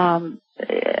 When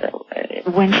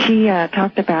she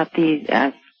talked about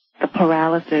the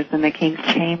paralysis in the King's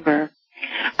Chamber,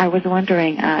 I was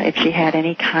wondering if she had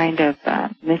any kind of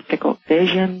mystical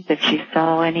visions, if she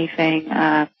saw anything,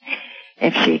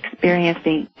 if she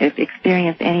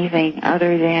experienced anything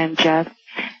other than just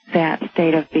that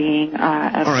state of being.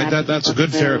 All right, that's a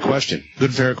good, fair question.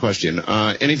 Good, fair question.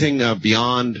 Anything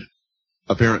beyond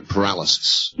apparent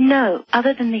paralysis? No,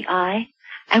 other than the eye.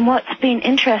 And what's been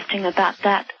interesting about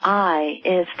that eye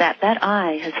is that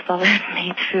eye has followed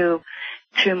me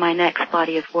through my next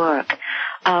body of work,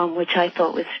 which I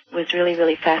thought was really,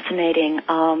 really fascinating.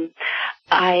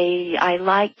 I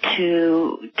like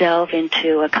to delve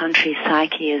into a country's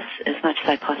psyche as much as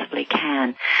I possibly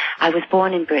can. I was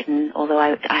born in Britain, although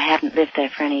I hadn't lived there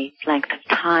for any length of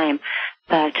time.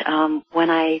 But when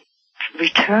I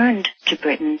returned to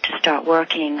Britain to start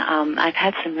working, I've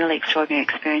had some really extraordinary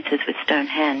experiences with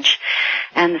Stonehenge.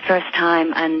 And the first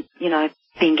time, and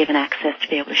being given access to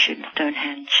be able to shoot in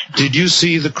Stonehenge. Did you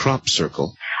see the crop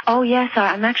circle? Oh, yes.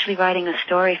 I'm actually writing a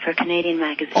story for a Canadian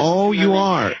magazine. Oh, you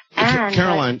are. And,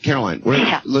 Caroline,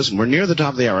 listen, we're near the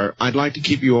top of the hour. I'd like to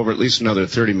keep you over at least another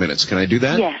 30 minutes. Can I do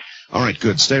that? Yes. All right,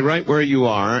 good. Stay right where you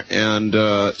are. And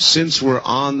since we're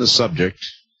on the subject,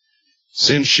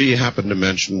 since she happened to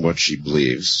mention what she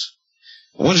believes,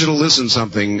 I want you to listen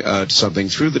to something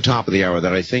through the top of the hour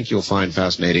that I think you'll find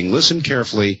fascinating. Listen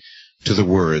carefully to the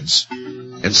words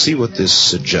and see what this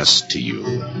suggests to you.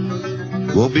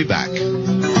 We'll be back.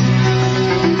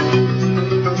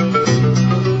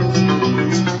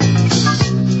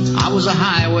 I was a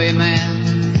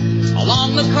highwayman.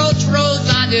 Along the coach roads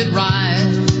I did ride,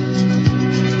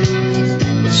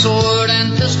 with sword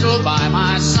and pistol by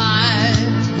my side.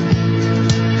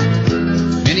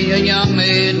 Many a young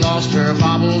maid lost her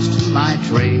baubles to my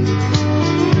trade.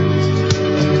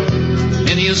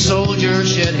 Many a soldier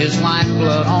shed his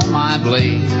lifeblood on my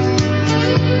blade.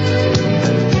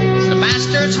 The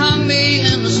bastards hung me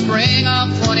in the spring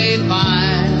of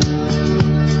 25,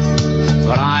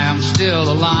 but I am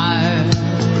still alive.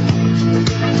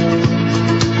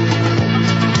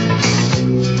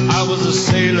 I was a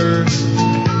sailor,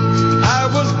 I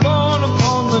was born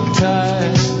upon the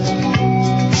tide.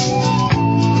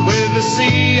 With the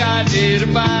sea I did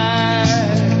abide.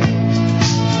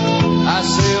 I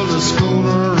sailed a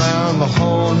schooner around the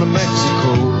Horn of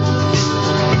Mexico.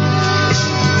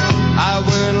 I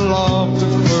went aloft to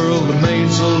furl the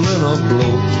mainsail in a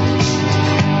blow.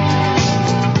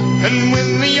 And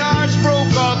when the yards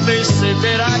broke off, they said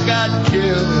that I got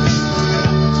killed.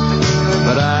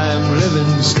 But I'm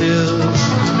living still.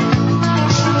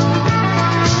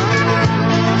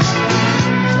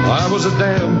 I was a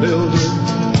dam builder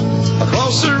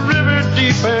across the river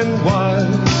deep and wide,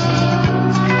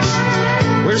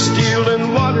 where steel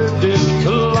and water did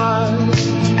collide.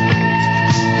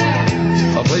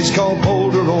 A place called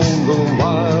Boulder on the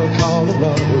wild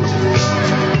Colorado.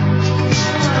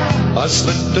 I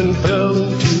slipped and fell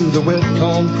into the wet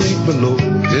concrete below.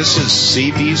 This is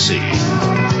CBC.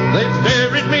 They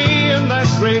buried me in that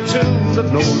great tomb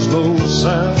that knows no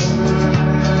sound,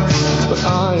 but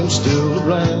I am still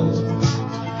around.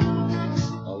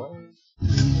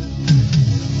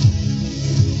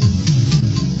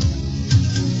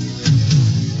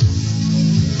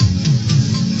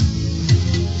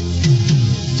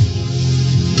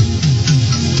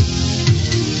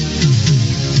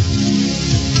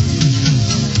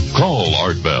 Call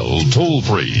Art Bell Toll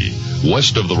free.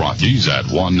 West of the Rockies at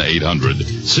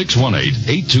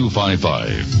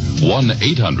 1-800-618-8255.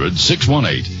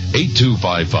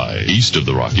 1-800-618-8255. East of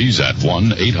the Rockies at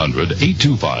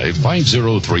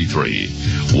 1-800-825-5033.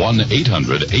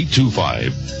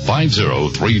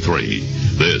 1-800-825-5033.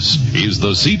 This is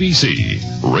the CBC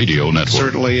Radio Network.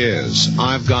 Certainly is.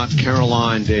 I've got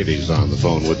Caroline Davies on the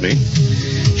phone with me.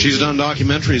 She's done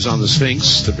documentaries on the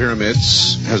Sphinx, the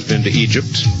pyramids, has been to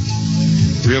Egypt,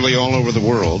 really all over the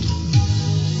world.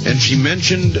 And she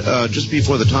mentioned just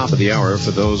before the top of the hour,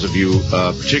 for those of you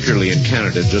particularly in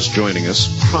Canada just joining us,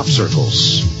 crop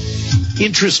circles.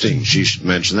 Interesting she should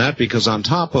mention that, because on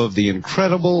top of the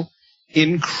incredible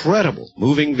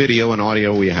moving video and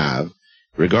audio we have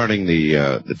regarding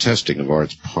the testing of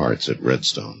Art's parts at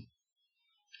Redstone,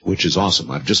 which is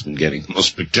awesome. I've just been getting the most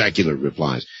spectacular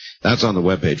replies. That's on the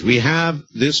webpage. We have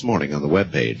this morning on the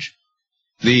webpage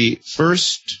the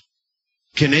first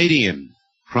Canadian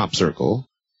crop circle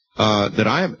that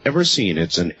I have ever seen.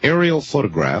 It's an aerial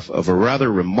photograph of a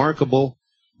rather remarkable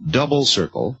double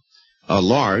circle, a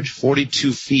large,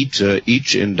 42 feet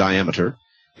each in diameter,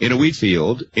 in a wheat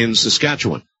field in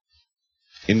Saskatchewan,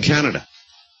 in Canada.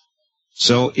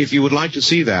 So if you would like to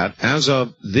see that, as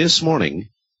of this morning,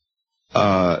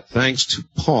 thanks to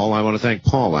Paul, I want to thank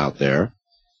Paul out there.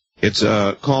 It's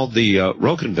called the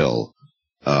Rocanville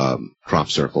crop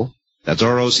circle. That's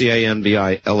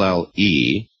Rocanville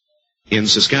in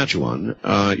Saskatchewan.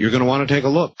 You're going to want to take a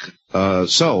look.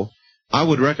 So I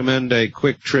would recommend a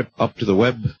quick trip up to the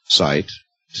website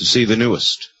to see the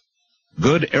newest.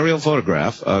 Good aerial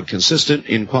photograph, consistent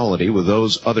in quality with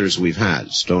those others we've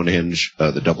had, Stonehenge,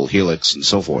 the double helix, and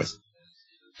so forth.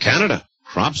 Canada,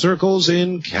 crop circles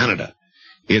in Canada.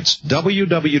 It's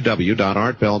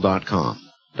www.artbell.com,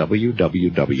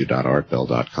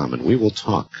 www.artbell.com, and we will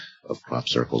talk of crop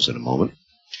circles in a moment.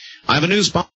 I have a new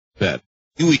spot bet.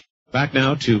 Back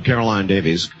now to Caroline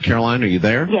Davies. Caroline, are you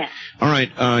there? Yes. All right,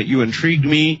 you intrigued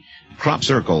me. Crop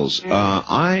circles.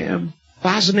 I am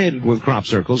fascinated with crop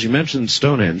circles. You mentioned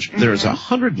Stonehenge. There's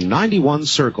 191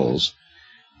 circles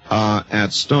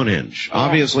at Stonehenge. Yeah.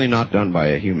 Obviously not done by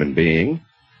a human being.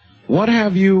 What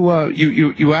have you,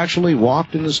 you actually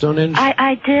walked in the Stonehenge?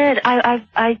 I did.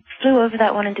 I flew over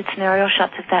that one and did some aerial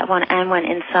shots of that one, and went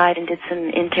inside and did some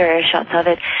interior shots of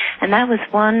it. And that was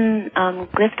one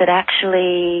glyph that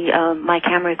actually my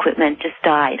camera equipment just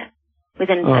died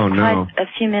within quite a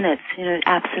few minutes. You know,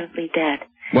 absolutely dead.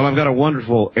 Well, I've got a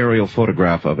wonderful aerial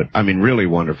photograph of it. I mean, really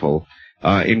wonderful,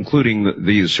 including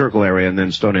the circle area and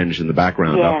then Stonehenge in the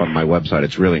background up on my website.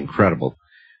 It's really incredible.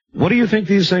 What do you think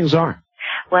these things are?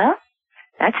 Well,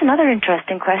 that's another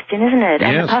interesting question, isn't it? Yes.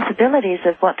 And the possibilities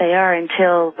of what they are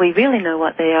until we really know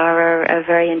what they are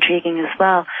very intriguing as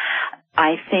well.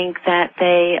 I think that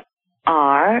they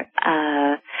are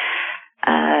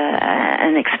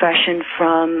an expression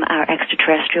from our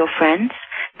extraterrestrial friends,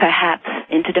 perhaps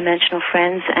interdimensional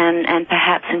friends, and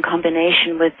perhaps in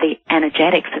combination with the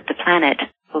energetics of the planet,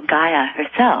 or Gaia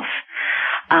herself.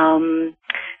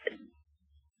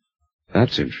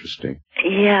 That's interesting.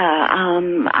 Yeah,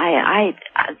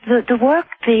 the work,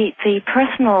 the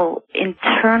personal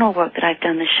internal work that I've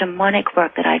done, the shamanic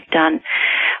work that I've done,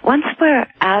 once we're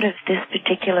out of this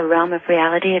particular realm of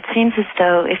reality, it seems as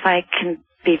though, if I can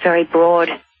be very broad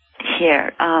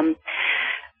here,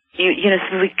 you know,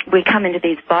 so we come into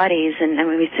these bodies, and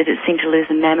we seem to lose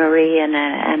a memory and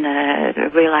a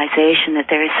realization that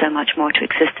there is so much more to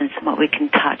existence than what we can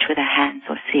touch with our hands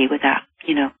or see with our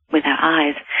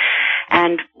eyes.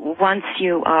 And once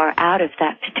you are out of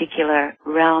that particular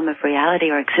realm of reality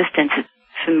or existence,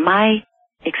 from my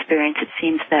experience, it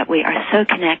seems that we are so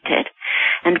connected.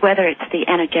 And whether it's the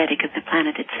energetic of the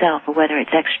planet itself, or whether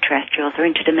it's extraterrestrials or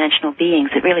interdimensional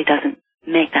beings, it really doesn't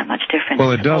make that much difference.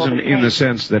 Well, it doesn't in the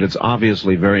sense that it's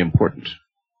obviously very important.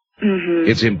 Mm-hmm.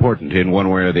 It's important in one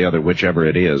way or the other, whichever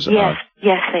it is. Yes,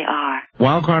 yes, they are.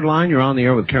 Wildcard line, you're on the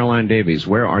air with Caroline Davies.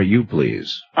 Where are you,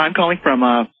 please? I'm calling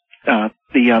from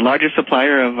the largest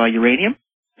supplier of uranium.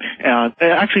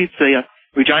 Actually, it's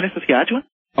Regina, Saskatchewan.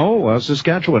 Oh,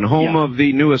 Saskatchewan, home of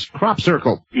the newest crop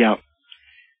circle. Yeah.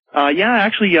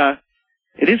 Actually,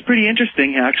 it is pretty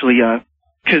interesting, actually,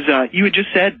 because you had just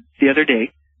said the other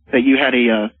day that you had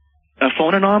a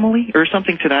phone anomaly or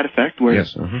something to that effect. Where,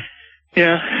 yes.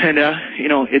 Yeah, and you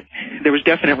know, there was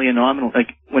definitely an anomaly.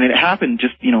 Like when it happened,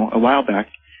 just a while back.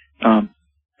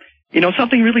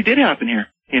 Something really did happen here.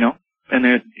 And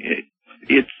it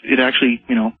actually,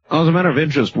 As a matter of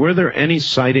interest, were there any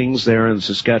sightings there in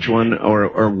Saskatchewan,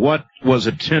 or what was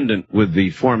attendant with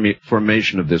the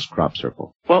formation of this crop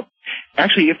circle? Well,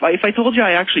 actually, if I told you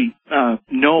I actually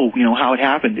know how it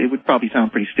happened, it would probably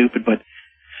sound pretty stupid, but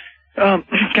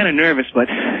Kind of nervous, but...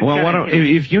 Well,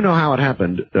 if you know how it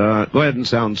happened, go ahead and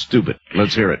sound stupid.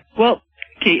 Let's hear it. Well,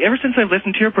 okay, ever since I've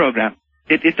listened to your program,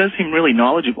 it does seem really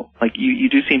knowledgeable. Like, you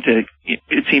do seem to...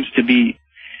 It seems to be,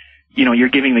 you're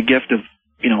giving the gift of,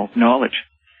 knowledge.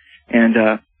 And,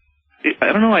 I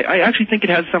don't know, I actually think it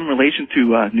has some relation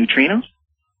to neutrinos.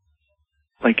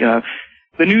 Like,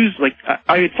 the news, like,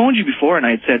 I had phoned you before and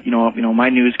I had said, my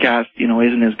newscast,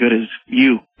 isn't as good as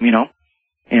you,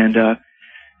 and,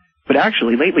 but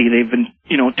actually lately they've been,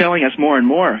 telling us more and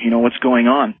more, what's going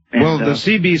on. And, well, the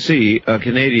CBC,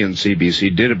 Canadian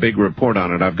CBC, did a big report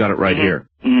on it. I've got it right here.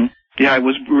 Mm-hmm. Yeah, it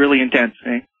was really intense,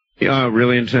 eh? Yeah,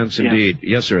 really intense indeed.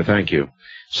 Yeah. Yes, sir, thank you.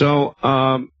 So,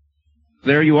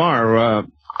 there you are.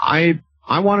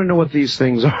 I want to know what these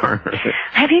things are.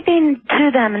 Have you been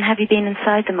to them and have you been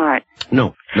inside them, Art?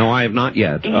 No, I have not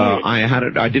yet.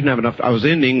 I didn't have enough. I was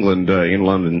in England, in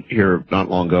London here not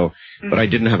long ago, but I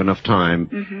didn't have enough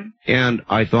time. And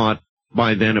I thought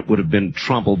by then it would have been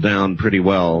trampled down pretty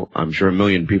well. I'm sure 1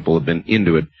 million people have been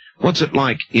into it. What's it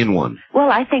like in one?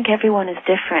 Well, I think everyone is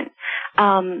different.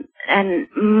 And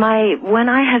when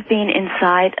I have been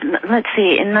inside, let's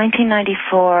see, in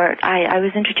 1994, I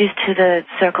was introduced to the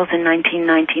circles in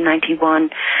 1991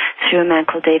 through a man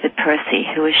called David Percy,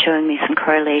 who was showing me some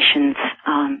correlations.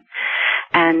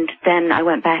 And then I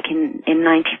went back in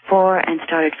 94 and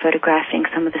started photographing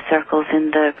some of the circles in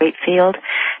the great field.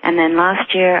 And then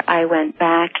last year I went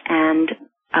back and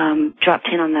dropped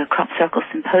in on the Crop Circle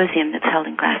Symposium that's held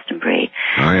in Glastonbury.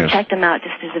 Oh, yes. Checked them out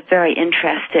just as a very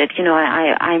interested,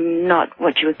 I'm not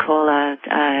what you would call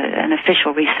an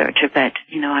official researcher, but,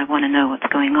 I want to know what's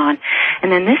going on.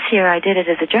 And then this year I did it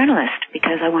as a journalist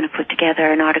because I want to put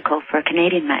together an article for a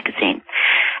Canadian magazine.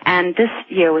 And this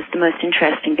year was the most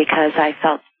interesting because I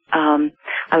felt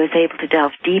I was able to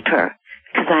delve deeper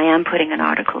because I am putting an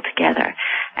article together.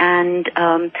 And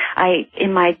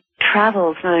in my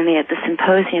travels, not only at the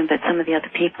symposium, but some of the other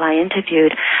people I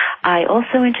interviewed, I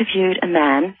also interviewed a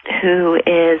man who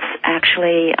is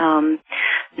actually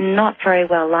not very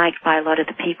well liked by a lot of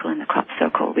the people in the crop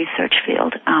circle research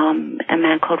field, a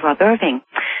man called Rob Irving.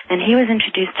 And he was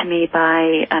introduced to me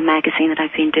by a magazine that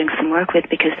I've been doing some work with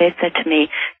because they said to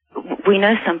me, we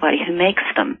know somebody who makes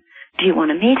them. Do you want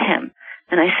to meet him?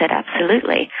 And I said,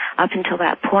 absolutely. Up until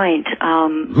that point...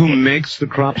 who makes the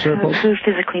crop circles? Who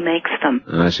physically makes them.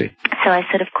 I see. So I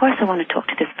said, of course I want to talk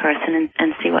to this person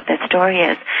and see what their story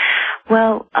is.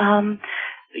 Well,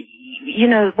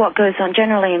 what goes on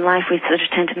generally in life, we sort of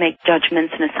tend to make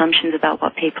judgments and assumptions about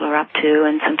what people are up to,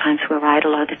 and sometimes we're right, a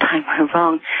lot of the time we're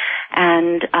wrong.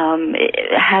 And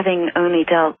having only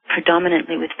dealt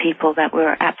predominantly with people that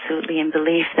were absolutely in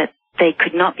belief that they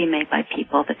could not be made by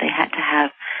people, that they had to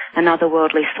have another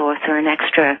worldly source or an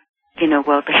extra,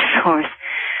 worldly source.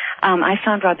 I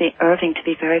found Robbie Irving to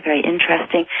be very, very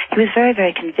interesting. He was very,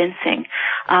 very convincing.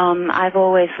 I've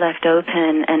always left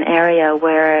open an area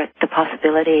where the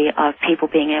possibility of people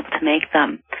being able to make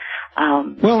them.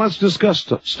 Well, let's discuss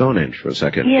Stonehenge for a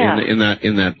second. Yeah. In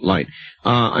that light.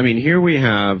 Here we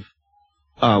have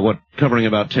covering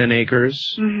about 10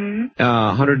 acres,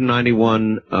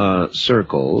 191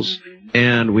 circles,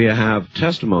 and we have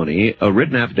testimony, a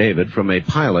written affidavit from a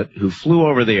pilot who flew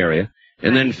over the area,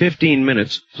 and then 15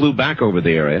 minutes flew back over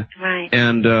the area, right.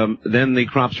 And then the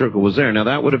crop circle was there. Now,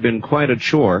 that would have been quite a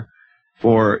chore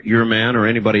for your man or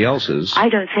anybody else's. I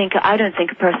don't think a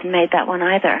person made that one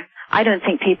either. I don't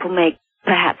think people make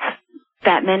perhaps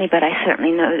that many, but I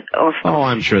certainly know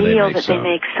I'm sure they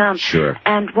make some. Sure.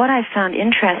 And what I found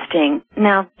interesting,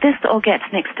 now this all gets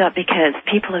mixed up because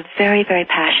people are very, very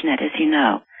passionate, as you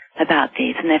know, about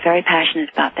these, and they're very passionate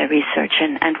about their research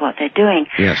and what they're doing.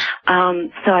 Yes.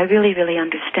 So I really, really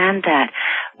understand that.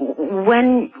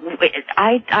 When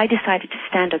I decided to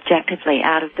stand objectively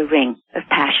out of the ring of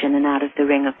passion and out of the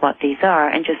ring of what these are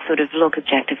and just sort of look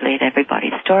objectively at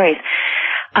everybody's stories,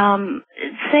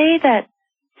 say that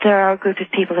there are a group of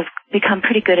people who've become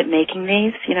pretty good at making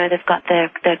these. They've got their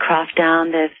craft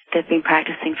down. They've been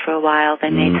practicing for a while.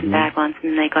 They made some bad ones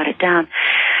and they got it down.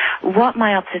 What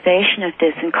my observation of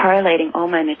this and correlating all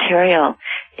my material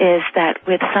is that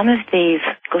with some of these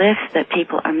glyphs that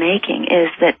people are making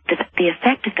is that the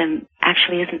effect of them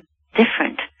actually isn't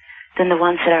different than the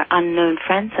ones that our unknown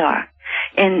friends are.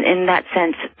 In that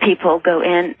sense, people go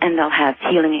in and they'll have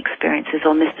healing experiences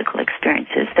or mystical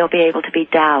experiences. They'll be able to be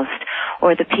doused.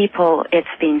 Or the people, it's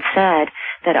been said,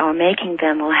 that are making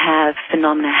them will have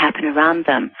phenomena happen around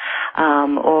them.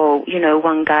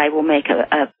 One guy will make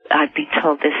I've been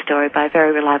told this story by a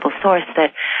very reliable source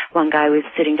that one guy was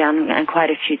sitting down and quite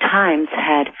a few times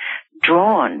had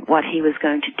drawn what he was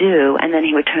going to do, and then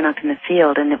he would turn up in the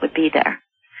field and it would be there.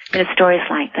 stories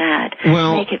like that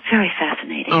make it very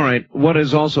fascinating. All right. What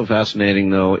is also fascinating,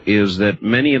 though, is that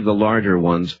many of the larger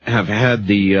ones have had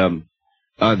the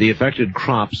affected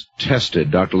crops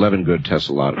tested. Dr. Levengood tests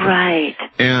a lot of them. Right.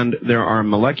 And there are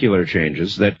molecular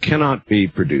changes that cannot be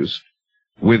produced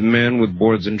with men with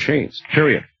boards and chains,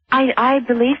 period. I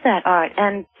believe that, Art,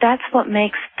 and that's what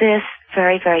makes this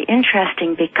very, very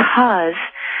interesting because,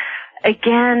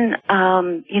 again,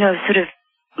 sort of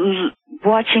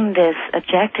watching this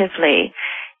objectively,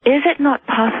 is it not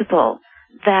possible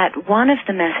that one of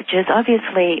the messages,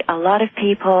 obviously a lot of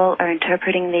people are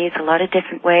interpreting these a lot of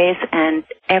different ways and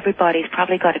everybody's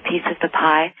probably got a piece of the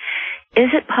pie, is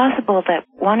it possible that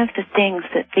one of the things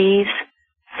that these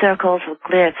circles or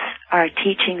glyphs are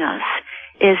teaching us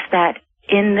is that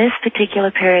in this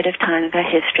particular period of time of our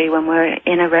history, when we're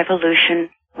in a revolution,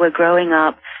 we're growing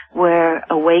up, we're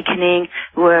awakening,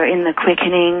 we're in the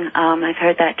quickening, I've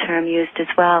heard that term used as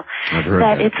well,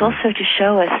 that it's also to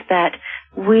show us that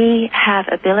we have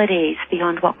abilities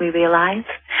beyond what we realize.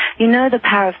 You know, the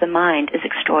power of the mind is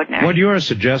extraordinary. What you are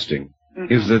suggesting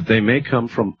is that they may come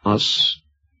from us.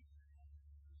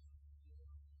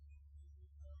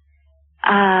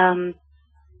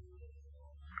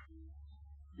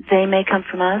 They may come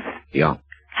from us? Yeah.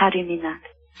 How do you mean that?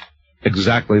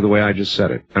 Exactly the way I just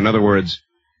said it. In other words,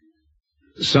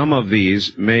 some of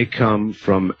these may come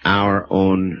from our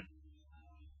own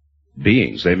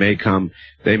beings. They may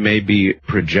be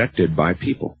projected by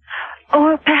people.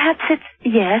 Or perhaps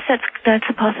yes, that's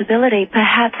a possibility.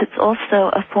 Perhaps it's also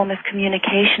a form of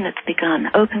communication that's begun,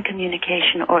 open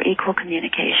communication or equal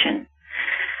communication.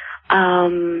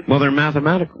 Well, they're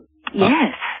mathematical.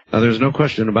 Yes. There's no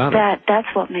question about it. That's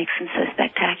what makes them so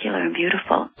spectacular and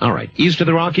beautiful. All right. East of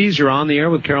the Rockies, you're on the air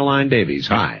with Caroline Davies.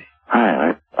 Hi.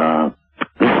 Hi.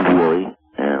 This is Willie,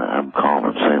 and I'm calling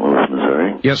from St. Louis,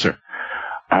 Missouri. Yes, sir.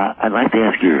 I'd like to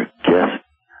ask your guest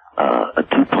a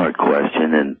two-part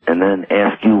question, and then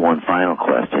ask you one final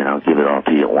question. I'll give it all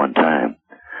to you at one time,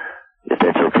 if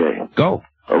that's okay. Go.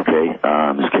 Okay,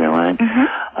 Ms. Caroline.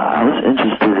 I was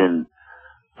interested in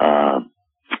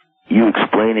you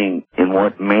explaining in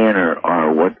what manner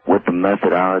or what the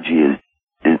methodology is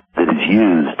that is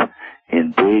used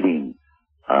in dating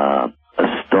a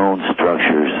stone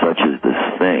structure such as the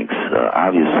Sphinx.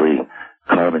 Obviously,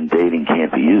 carbon dating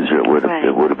can't be used, or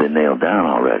it would have been nailed down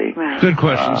already. Right. Good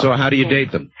question. So how do you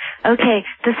date them? Okay,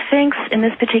 the Sphinx in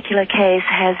this particular case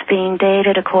has been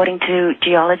dated according to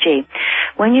geology.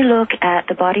 When you look at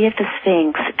the body of the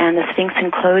Sphinx and the Sphinx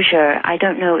enclosure, I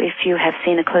don't know if you have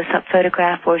seen a close-up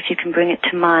photograph or if you can bring it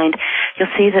to mind,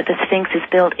 you'll see that the Sphinx is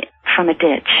built from a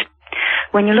ditch.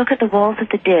 When you look at the walls of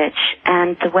the ditch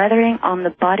and the weathering on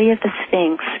the body of the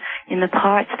Sphinx in the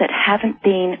parts that haven't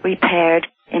been repaired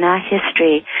in our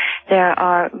history, there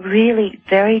are really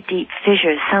very deep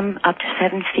fissures, some up to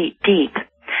 7 feet deep.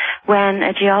 When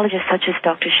a geologist such as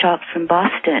Dr. Sharp from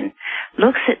Boston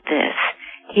looks at this,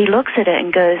 he looks at it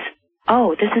and goes,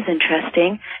 oh, this is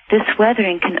interesting. This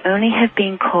weathering can only have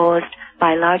been caused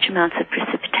by large amounts of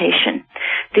precipitation.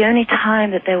 The only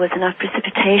time that there was enough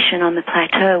precipitation on the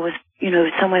plateau was,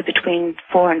 somewhere between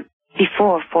 4 and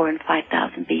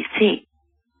 5,000 BC.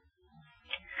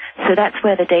 So that's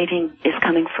where the dating is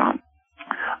coming from.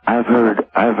 I've heard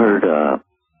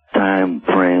time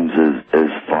frames as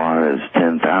far as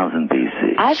 10,000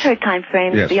 BC. I've heard time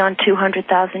frames beyond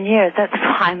 200,000 years. That's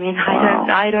why,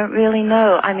 I don't really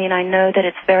know. I know that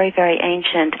it's very, very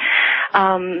ancient.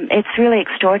 It's really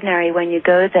extraordinary when you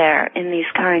go there in these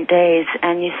current days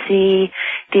and you see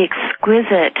the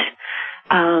exquisite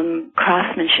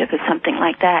craftsmanship of something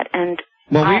like that. And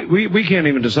well, we can't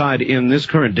even decide in this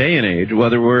current day and age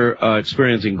whether we're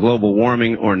experiencing global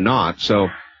warming or not. So,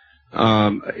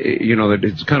 that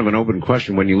it's kind of an open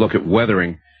question when you look at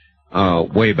weathering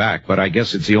way back. But I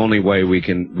guess it's the only way we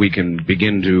can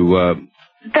begin to.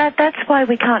 That's why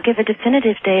we can't give a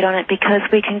definitive date on it, because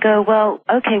we can go, well,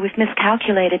 okay, we've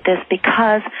miscalculated this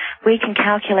because we can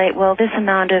calculate, well, this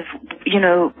amount of,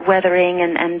 weathering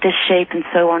and this shape and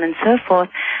so on and so forth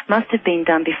must have been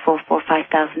done before 4,000 or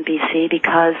 5,000 BC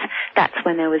because that's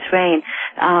when there was rain.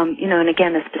 And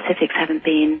again, the specifics haven't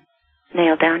been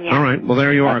nailed down yet. All right. Well,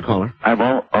 there you are, caller. I've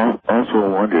also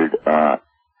wondered, that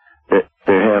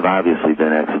there have obviously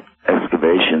been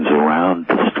excavations around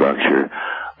the structure.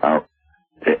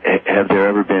 Have there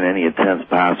ever been any attempts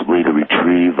possibly to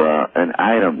retrieve an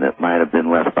item that might have been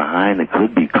left behind that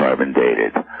could be carbon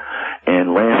dated?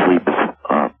 And lastly,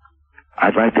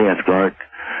 I'd like to ask Art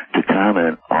to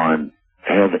comment on,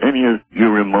 have any of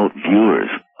your remote viewers,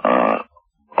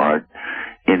 Art,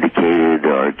 indicated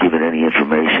or given any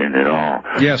information at all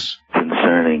yes,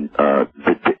 concerning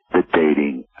the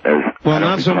dating as Well,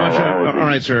 not so much. All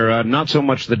right, sir. Not so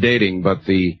much the dating, but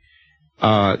the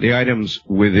items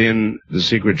within the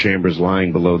secret chambers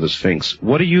lying below the Sphinx.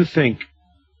 What do you think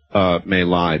may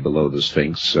lie below the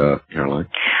Sphinx, Caroline?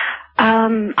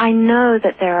 I know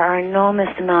that there are enormous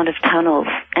amount of tunnels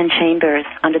and chambers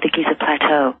under the Giza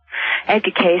Plateau.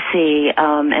 Edgar Cayce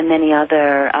and many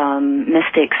other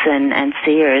mystics and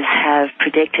seers have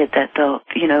predicted that the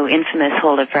infamous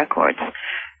Hall of Records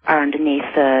are underneath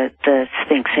the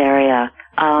Sphinx area.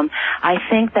 I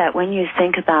think that when you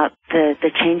think about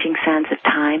the changing sands of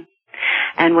time,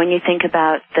 and when you think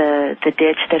about the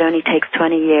ditch that only takes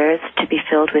 20 years to be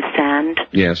filled with sand,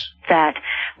 yes, that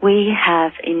we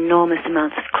have enormous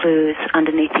amounts of clues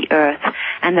underneath the earth,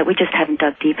 and that we just haven't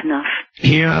dug deep enough.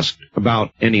 He asked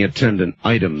about any attendant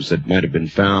items that might have been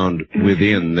found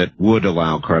within that would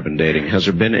allow carbon dating. Has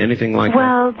there been anything like that?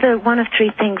 Well, one of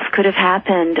three things could have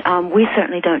happened. We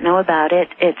certainly don't know about it.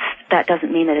 That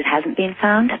doesn't mean that it hasn't been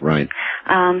found. Right.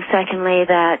 Secondly,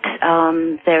 that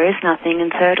there is nothing,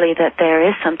 and thirdly, that there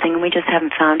is something, and we just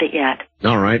haven't found it yet.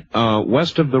 All right.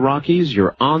 West of the Rockies,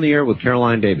 you're on the air with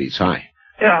Caroline Davies. Hi.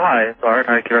 Yeah, hi, it's Art.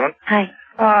 Hi, Caroline. Hi.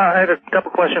 I had a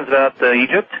couple questions about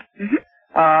Egypt. Mm-hmm.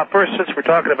 First, since we're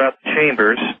talking about the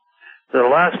chambers, the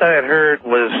last I had heard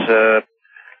was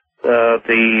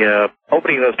the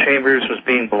opening of those chambers was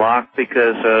being blocked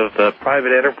because of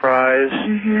private enterprise,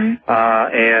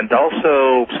 and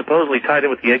also supposedly tied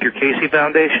in with the Edgar Cayce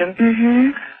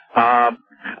Foundation.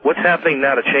 What's happening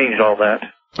now to change all that?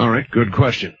 All right, good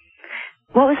question.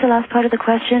 What was the last part of the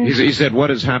question? He said, what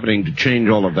is happening to change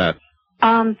all of that?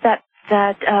 I'm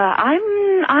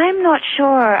not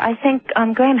sure. I think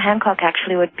Graham Hancock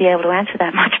actually would be able to answer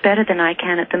that much better than I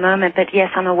can at the moment. But yes,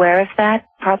 I'm aware of that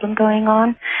problem going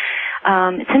on.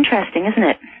 It's interesting, isn't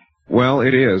it? Well,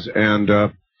 it is. And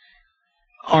do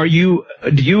you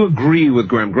agree with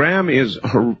Graham? Graham is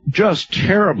just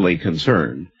terribly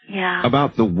concerned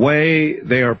about the way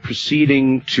they are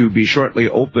proceeding to be shortly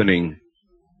opening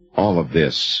all of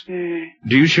this. Do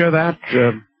you share that?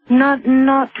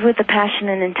 Not with the passion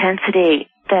and intensity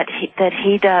that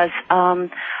he does.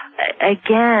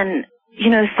 Again,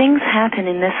 things happen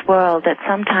in this world that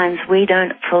sometimes we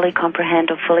don't fully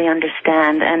comprehend or fully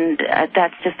understand, and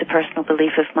that's just a personal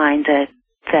belief of mine that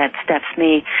steps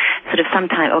me sort of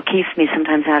sometimes, or keeps me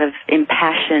sometimes out of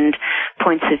impassioned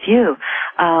points of view.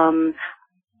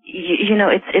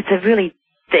 It's a really,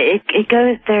 it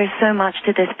goes, there's so much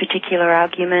to this particular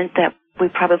argument that we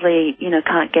probably,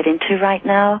 can't get into right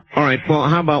now. All right. Well,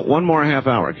 how about one more half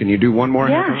hour? Can you do one more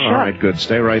half hour? Yeah, sure. All right, good.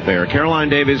 Stay right there. Caroline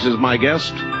Davies is my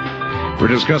guest. We're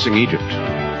discussing Egypt,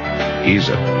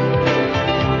 Giza,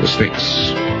 the Sphinx,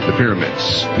 the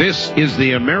pyramids. This is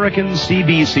the American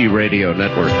CBC Radio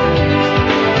Network.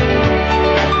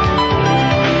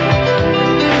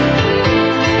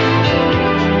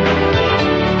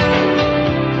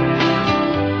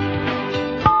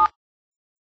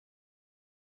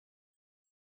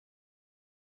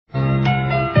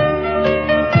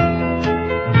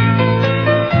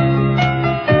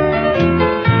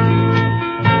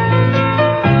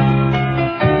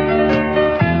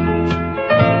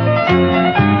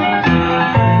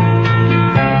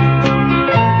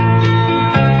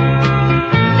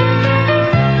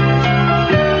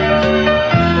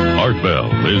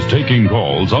 Taking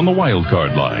calls on the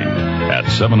wildcard line at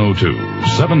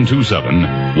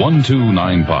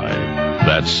 702-727-1295.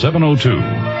 That's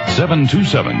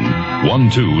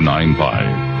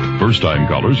 702-727-1295. First-time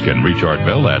callers can reach Art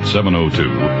Bell at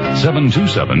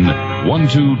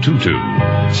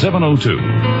 702-727-1222.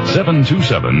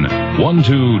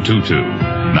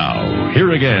 702-727-1222. Now,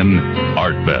 here again,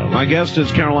 Art Bell. My guest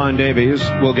is Caroline Davies.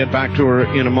 We'll get back to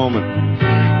her in a moment.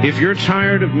 If you're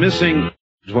tired of missing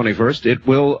 21st, it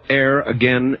will air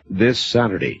again this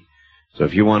Saturday. So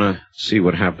if you want to see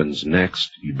what happens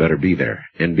next, you better be there.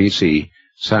 NBC,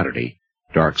 Saturday,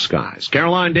 Dark Skies.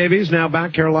 Caroline Davies, now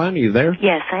back. Caroline, are you there?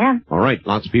 Yes, I am. All right,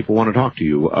 lots of people want to talk to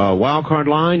you. Wildcard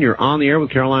line, you're on the air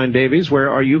with Caroline Davies. Where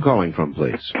are you calling from,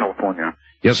 please? California.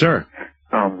 Yes, sir.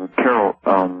 Carol,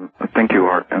 thank you,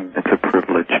 Art, and it's a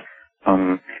privilege.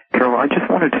 Carol, I just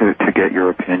wanted to get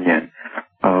your opinion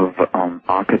of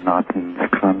Akhenaten's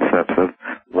concepts of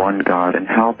one God and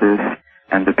how this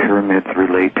and the pyramids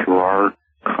relate to our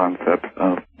concept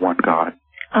of one God.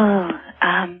 Oh,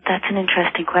 that's an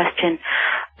interesting question.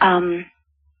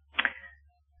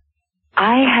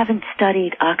 I haven't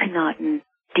studied Akhenaten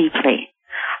deeply.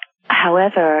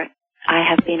 However, I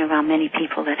have been around many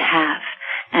people that have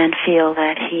and feel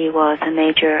that he was a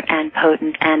major and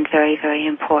potent and very, very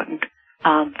important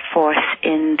force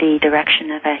in the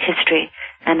direction of a history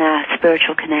and a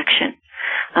spiritual connection.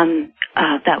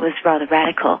 That was rather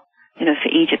radical for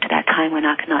Egypt at that time when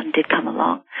Akhenaten did come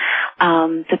along.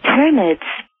 The pyramids,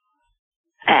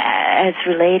 as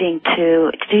relating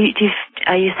to,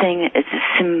 are you saying it's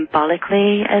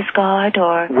symbolically as God,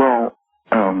 or? Well,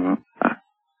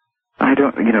 I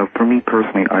don't, for me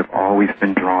personally, I've always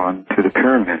been drawn to the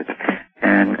pyramids.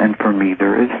 And for me,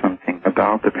 there is something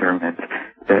about the pyramids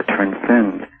that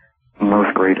transcends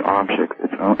most great objects.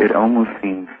 It almost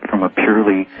seems, from a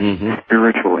purely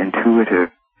spiritual, intuitive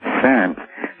sense,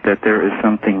 that there is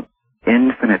something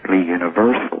infinitely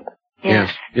universal.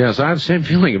 Yes, I have the same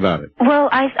feeling about it. Well,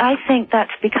 I think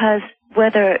that's because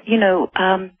whether,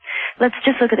 let's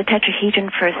just look at the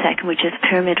tetrahedron for a second, which is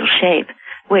pyramidal shape,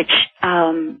 which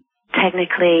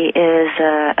technically is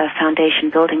a foundation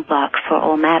building block for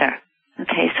all matter.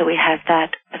 Okay, so we have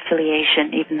that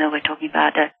affiliation, even though we're talking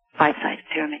about a five-sided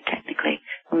pyramid, technically,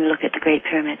 when we look at the Great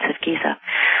Pyramids of Giza.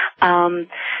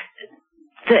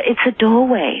 It's a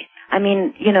doorway. I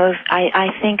mean, I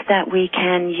think that we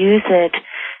can use it,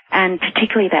 and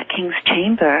particularly that King's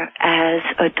Chamber, as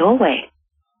a doorway.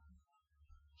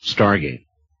 Stargate.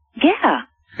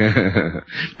 Yeah.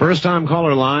 First time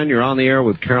caller line, you're on the air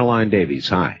with Caroline Davies.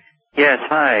 Hi. Yes,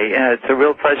 hi. It's a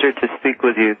real pleasure to speak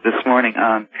with you this morning.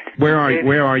 Where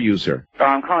are you, sir?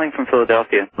 I'm calling from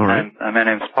Philadelphia. All right. My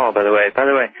name's Paul, by the way.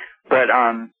 But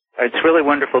it's really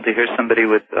wonderful to hear somebody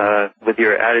with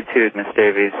your attitude, Miss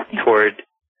Davies, toward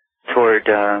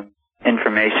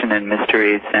information and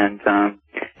mysteries, and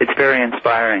it's very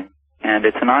inspiring. And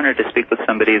it's an honor to speak with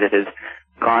somebody that has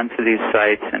gone to these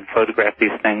sites and photographed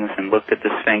these things and looked at the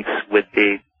Sphinx with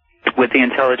the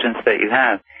intelligence that you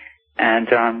have.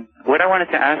 And what I wanted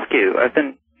to ask you, I've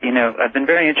been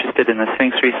very interested in the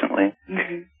Sphinx recently,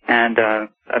 and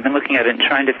I've been looking at it and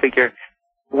trying to figure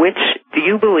do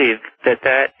you believe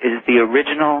that is the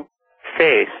original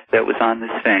face that was on the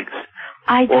Sphinx?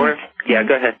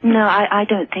 Go ahead. No, I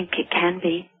don't think it can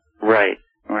be. Right.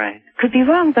 Could be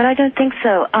wrong, but I don't think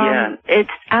so. It's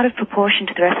out of proportion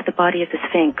to the rest of the body of the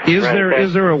Sphinx.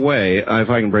 Is there a way, if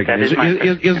I can break it,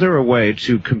 is there a way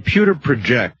to computer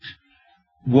project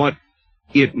what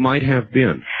it might have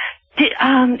been?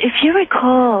 If you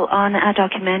recall on our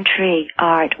documentary,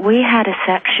 Art, we had a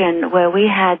section where we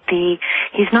had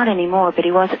he's not anymore, but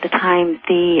he was at the time,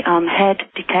 the head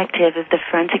detective of the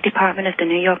forensic department of the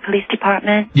New York Police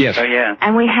Department. Yes. Oh, yeah.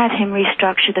 And we had him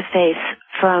restructure the face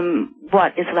from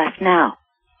what is left now.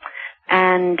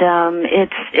 And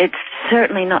it's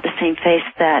certainly not the same face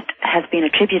that has been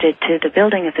attributed to the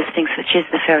building of the Sphinx, which is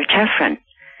the Pherochefron.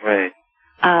 Right.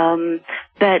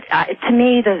 But to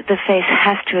me, the face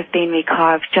has to have been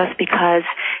recarved just because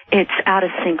it's out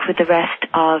of sync with the rest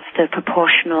of the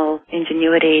proportional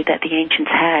ingenuity that the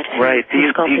ancients had. Right. Who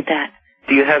sculpted that?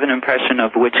 Do you have an impression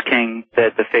of which king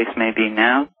that the face may be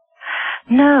now?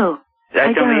 No.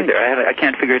 I don't either. I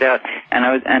can't figure it out.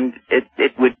 And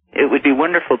it would be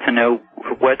wonderful to know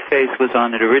what face was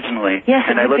on it originally. Yes,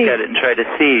 and I look at it and try to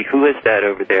see who is that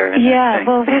over there. Yeah,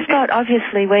 well, we've got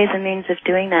obviously ways and means of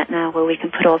doing that now where we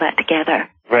can put all that together.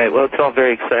 Right. Well, it's all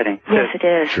very exciting. Yes, it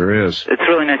is. Sure is. It's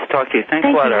really nice to talk to you. Thanks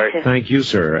a lot, Art. Thank you,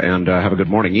 sir, and have a good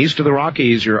morning. East of the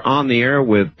Rockies, you're on the air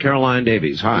with Caroline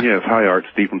Davies. Hi. Yes, hi, Art.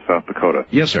 Steve from South Dakota.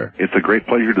 Yes, sir. It's a great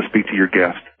pleasure to speak to your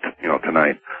guest,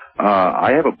 tonight.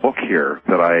 I have a book here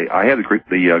that I had the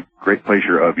great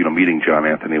pleasure of, meeting John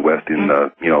Anthony West in,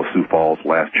 Sioux Falls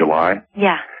last July.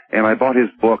 Yeah. And I bought his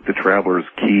book, The Traveler's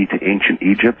Key to Ancient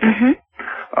Egypt.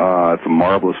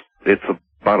 It's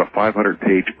about a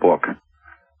 500-page book,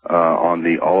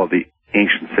 on all of the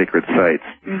ancient sacred sites.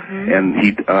 And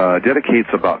he, dedicates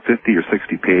about 50 or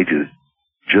 60 pages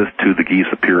just to the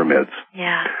Giza pyramids.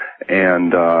 Yeah.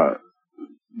 And,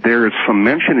 there's some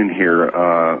mention in here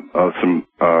of some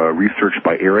research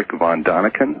by Eric von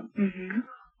Daniken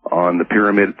on the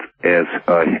pyramids as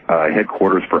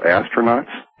headquarters for astronauts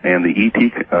and the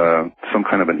ET, some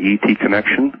kind of an ET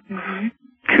connection.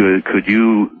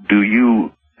 Do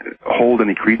you hold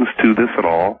any credence to this at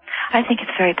all? I think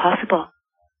it's very possible.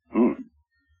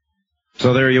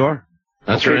 So there you are.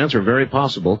 That's your answer. Very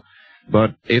possible.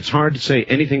 But it's hard to say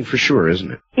anything for sure,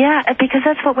 isn't it? Yeah, because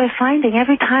that's what we're finding.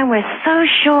 Every time we're so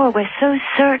sure, we're so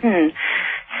certain,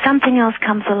 something else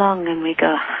comes along and we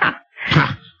go,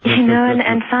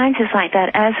 and scientists like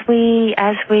that, as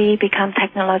we become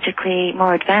technologically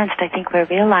more advanced, I think we're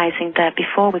realizing that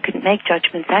before we couldn't make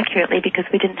judgments accurately because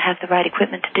we didn't have the right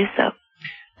equipment to do so.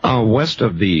 West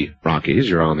of the Rockies,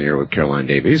 you're on the air with Caroline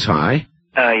Davies. Hi.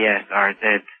 Yes, Art.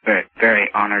 It's very, very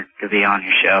honored to be on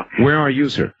your show. Where are you,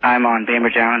 sir? I'm on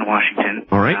Bainbridge Island, Washington.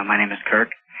 All right. My name is Kirk.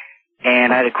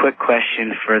 And I had a quick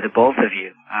question for the both of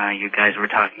you. You guys were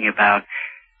talking about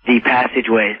the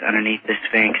passageways underneath the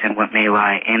Sphinx and what may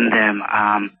lie in them.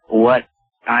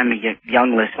 I'm a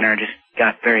young listener, just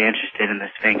got very interested in the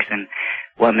Sphinx and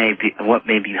what may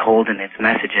be holding its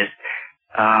messages.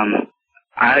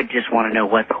 I just want to know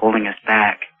what's holding us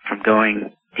back from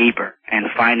going deeper and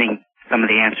finding some of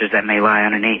the answers that may lie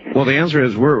underneath. Well, the answer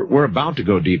is we're about to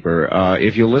go deeper.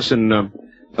 If you listen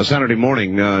a Saturday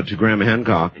morning to Graham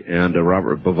Hancock and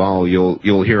Robert Bauval,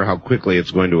 you'll hear how quickly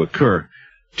it's going to occur.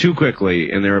 Too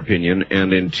quickly, in their opinion,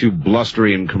 and in too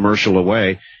blustery and commercial a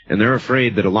way, and they're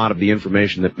afraid that a lot of the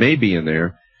information that may be in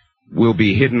there will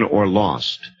be hidden or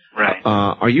lost. Right.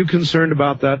 Are you concerned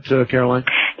about that, Caroline?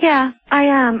 Yeah, I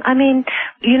am. I mean,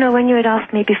 when you had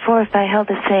asked me before if I held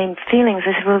the same feelings,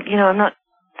 I said, well, I'm not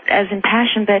as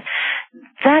impassioned, but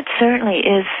that certainly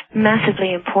is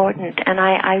massively important, and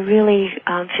I really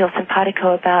feel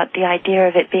simpatico about the idea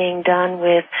of it being done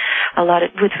with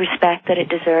with respect that it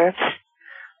deserves.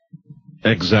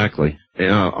 Exactly.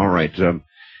 All right.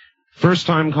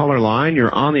 First-time caller line,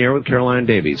 you're on the air with Caroline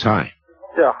Davies. Hi.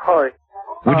 Yeah, hi.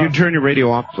 Would you turn your radio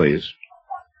off, please?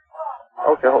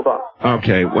 Okay, hold on.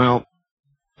 Okay, well,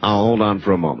 I'll hold on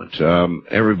for a moment.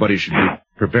 Everybody should be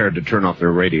prepared to turn off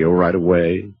their radio right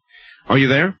away. Are you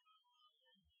there?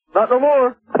 Not no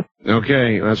more.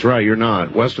 Okay, that's right, you're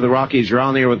not. West of the Rockies, you're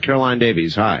on the air with Caroline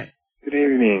Davies. Hi. Good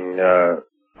evening,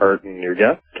 Art and your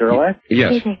guest, Caroline.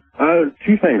 Yes.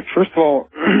 Two things. First of all,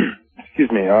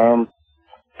 excuse me,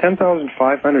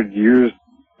 10,500 years,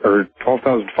 or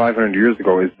 12,500 years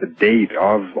ago is the date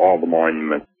of all the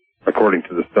monuments, according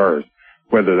to the stars.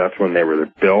 Whether that's when they were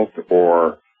built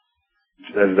or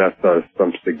that's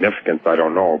some significance, I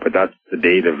don't know. But that's the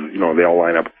date of, they all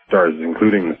line up with the stars,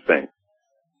 including the Sphinx,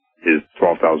 is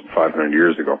 12,500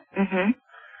 years ago. Mm-hmm.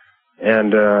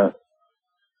 And,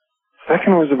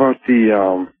 second was about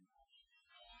the,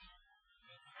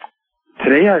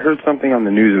 today I heard something on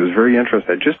the news. It was very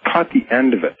interesting. I just caught the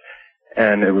end of it.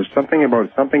 And it was something about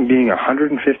something being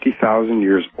 150,000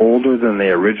 years older than they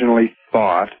originally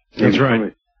thought. That's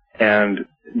right. And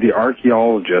the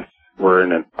archaeologists were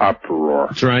in an uproar.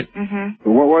 That's right. Mm-hmm.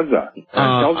 What was that? It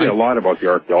tells you a lot about the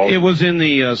archaeology. It was in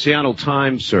the Seattle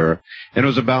Times, sir, and it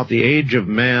was about the age of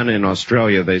man in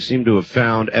Australia. They seem to have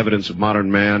found evidence of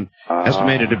modern man,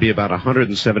 estimated to be about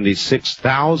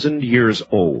 176,000 years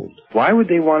old. Why would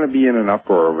they want to be in an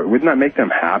uproar over it? Wouldn't that make them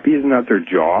happy? Isn't that their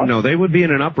job? No, they would be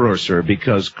in an uproar, sir,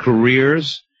 because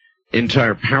careers,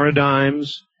 entire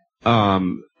paradigms,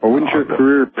 Well, wouldn't your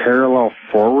career parallel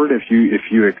forward if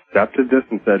you accepted this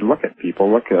and said, look at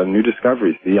people, look, a new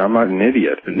discovery, see, I'm not an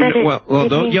idiot.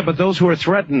 But those who are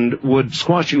threatened would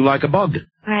squash you like a bug.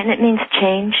 Right, and it means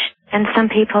change, and some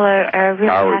people are really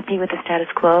Cowards. happy with the status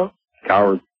quo.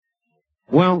 Cowards.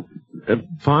 Well,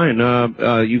 fine,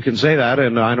 you can say that,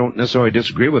 and I don't necessarily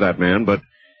disagree with that, man, but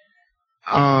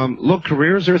look,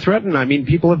 careers are threatened. I mean,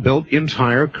 people have built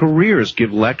entire careers,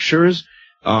 give lectures,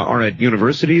 are at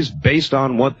universities based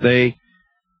on what they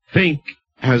think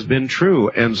has been true,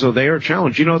 and so they are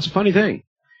challenged. It's a funny thing.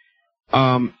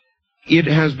 It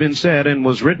has been said and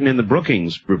was written in the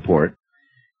Brookings report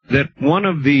that one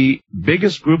of the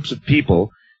biggest groups of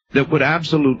people that would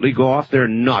absolutely go off their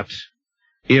nut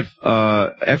if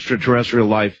extraterrestrial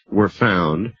life were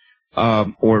found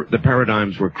or the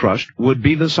paradigms were crushed would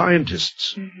be the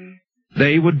scientists. Mm-hmm.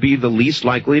 They would be the least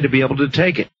likely to be able to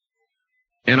take it.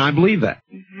 And I believe that.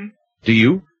 Mm-hmm. Do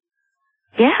you?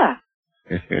 Yeah.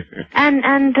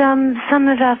 and some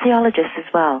of our theologists as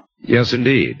well. Yes,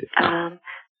 indeed.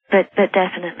 But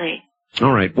definitely.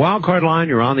 All right. Wildcard line,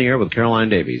 you're on the air with Caroline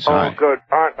Davies. Hi. Oh, good.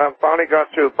 I finally got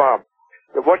through, Bob.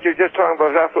 What you're just talking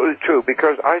about is absolutely true,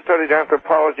 because I studied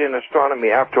anthropology and astronomy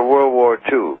after World War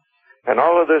II. And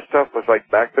all of this stuff was like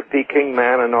back to Peking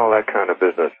Man and all that kind of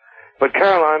business. But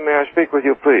Caroline, may I speak with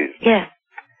you, please? Yes.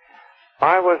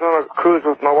 I was on a cruise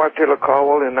with my wife, Taylor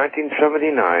Caldwell, in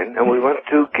 1979, and we went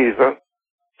to Giza.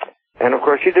 And, of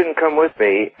course, she didn't come with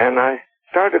me, and I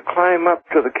started to climb up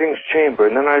to the King's Chamber,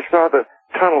 and then I saw the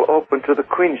tunnel open to the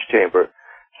Queen's Chamber.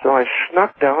 So I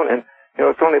snuck down, and,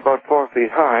 it's only about 4 feet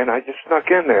high, and I just snuck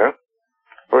in there,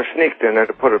 or sneaked in there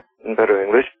to put it in better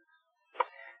English.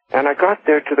 And I got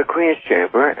there to the Queen's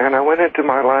Chamber, and I went into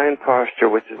my lying posture,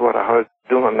 which is what I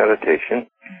do my meditation,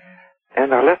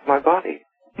 and I left my body.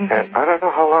 Mm-hmm. And I don't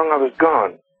know how long I was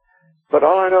gone. But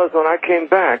all I know is when I came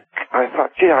back, I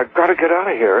thought, gee, I've got to get out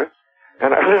of here.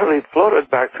 And I literally floated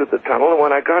back through the tunnel. And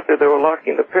when I got there, they were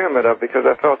locking the pyramid up because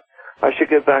I felt I should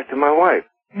get back to my wife.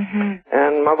 Mm-hmm.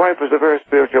 And my wife was a very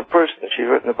spiritual person. She's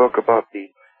written a book about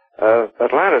the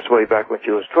Atlantis way back when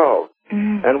she was 12.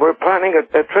 Mm-hmm. And we're planning a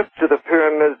trip to the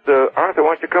pyramids. Arthur,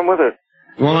 why don't you come with us?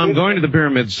 Well, I'm going to the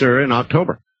pyramids, sir, in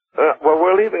October. Well,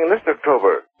 we're leaving this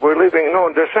October.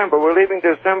 In December. We're leaving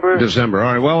December. December.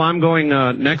 All right. Well, I'm going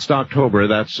next October.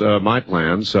 That's my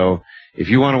plan. So if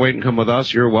you want to wait and come with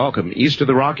us, you're welcome. East of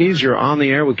the Rockies, you're on the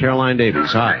air with Caroline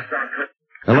Davies. Hi.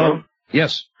 Hello?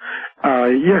 Yes.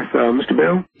 Yes, Mr.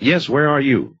 Bell? Yes, where are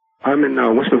you? I'm in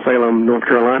Winston-Salem, North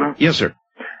Carolina. Yes, sir.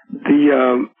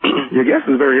 Your guest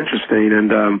is very interesting,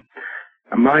 and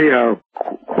my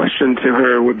question to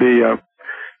her would be,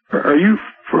 are you,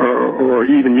 or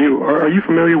even you, are you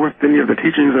familiar with any of the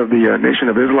teachings of the Nation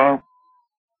of Islam?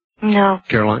 No.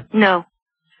 Caroline? No.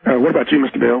 What about you,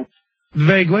 Mr. Bell?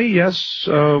 Vaguely, yes.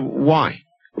 Why?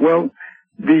 Well,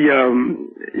 many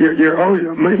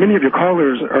of your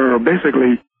callers are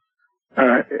basically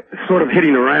sort of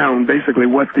hitting around basically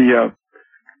what the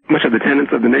much of the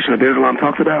tenets of the Nation of Islam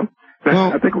talks about.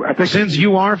 Well, I think since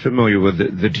you are familiar with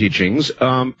the teachings,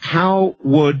 how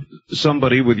would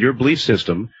somebody with your belief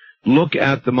system look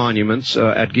at the monuments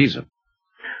at Giza?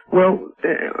 Well,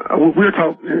 we're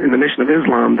taught in the Nation of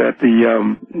Islam that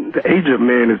the age of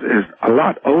man is a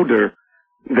lot older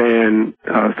than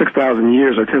 6,000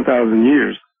 years or 10,000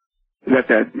 years.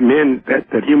 That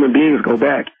human beings go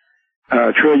back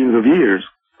trillions of years,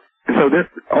 and so this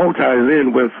all ties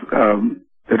in with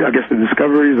I guess the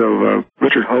discoveries of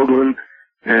Richard Hoagland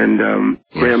and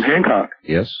Graham Hancock.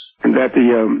 Yes. And that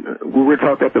we were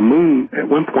taught that the moon at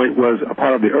one point was a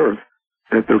part of the Earth,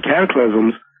 that through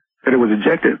cataclysms that it was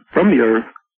ejected from the Earth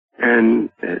and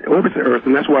orbits the Earth,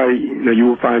 and that's why you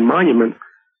will find monuments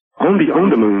on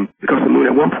the moon, because the moon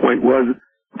at one point was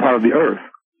a part of the Earth,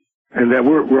 and that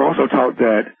we're also taught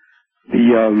that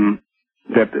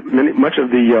much of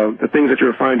the things that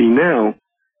you're finding now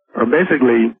are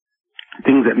basically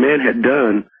things that man had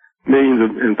done millions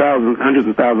and thousands, hundreds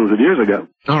of thousands of years ago.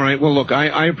 All right. Well, look,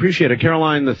 I appreciate it,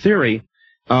 Caroline. The theory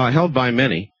held by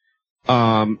many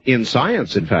in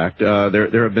science, in fact,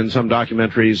 there have been some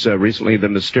documentaries recently, The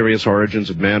Mysterious Origins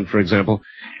of Man, for example,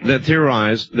 that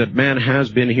theorize that man has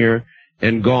been here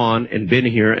and gone and been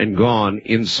here and gone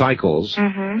in cycles,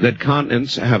 that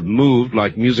continents have moved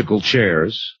like musical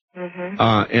chairs,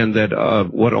 and that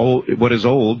what is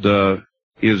old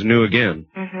is new again.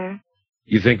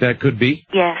 You think that could be?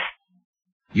 Yes.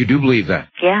 You do believe that?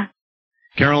 Yeah.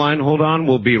 Caroline, hold on.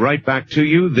 We'll be right back to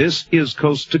you. This is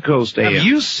Coast to Coast AM. Have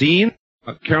you seen,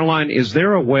 Caroline, is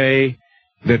there a way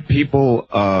that people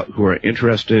who are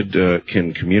interested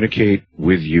can communicate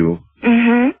with you?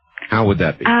 How would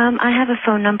that be? I have a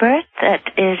phone number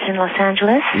that is in Los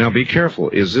Angeles. Now, be careful.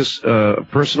 Is this a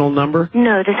personal number?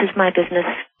 No, this is my business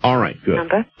All right, good.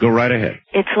 number. Go right ahead.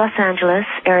 It's Los Angeles,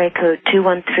 area code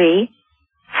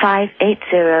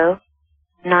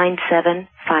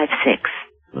 213-580-9756.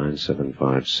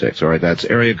 9756. All right, that's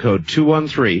area code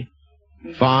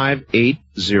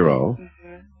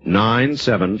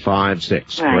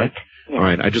 213-580-9756, correct? Yes. All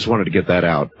right, I just wanted to get that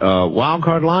out.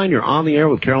 Wildcard line, you're on the air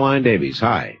with Caroline Davies.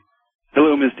 Hi.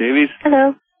 Hello, Miss Davies.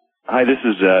 Hello. Hi, this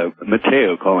is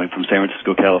Mateo calling from San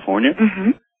Francisco, California.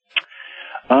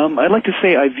 I'd like to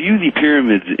say I view the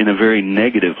pyramids in a very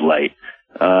negative light.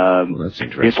 That's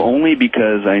interesting. If only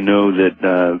because I know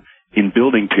that in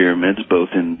building pyramids,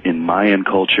 both in Mayan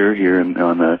culture here in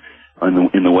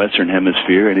the Western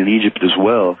Hemisphere and in Egypt as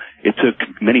well, it took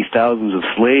many thousands of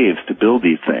slaves to build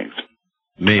these things.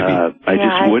 Maybe.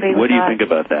 What do you think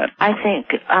about that? I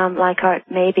think, like art,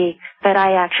 maybe, but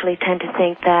I actually tend to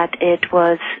think that it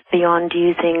was beyond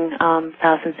using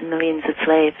thousands and millions of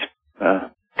slaves.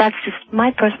 That's just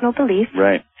my personal belief.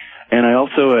 Right. And I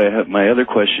also, my other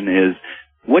question is,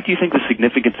 what do you think the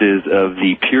significance is of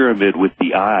the pyramid with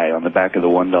the eye on the back of the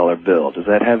 $1 bill? Does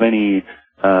that have any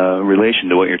relation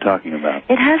to what you're talking about?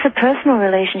 It has a personal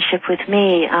relationship with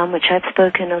me, which I've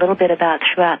spoken a little bit about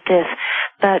throughout this,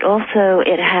 but also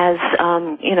it has,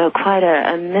 quite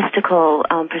a mystical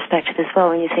perspective as well.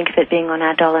 When you think of it being on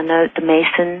our dollar note, the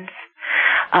Masons,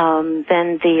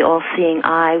 then the all-seeing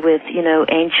eye with,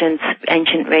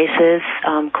 ancient races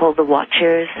called the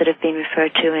Watchers that have been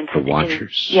referred to in... The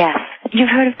Watchers? Yes. You've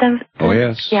heard of them? Oh,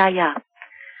 yes. Yeah.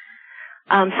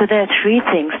 So there are three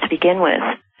things to begin with.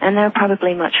 And there are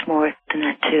probably much more than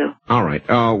that, too. All right.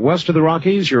 West of the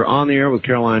Rockies, you're on the air with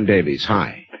Caroline Davies.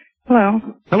 Hi. Hello.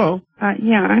 Hello. My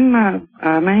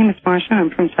name is Marcia. I'm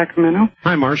from Sacramento.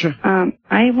 Hi, Marcia.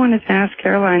 I wanted to ask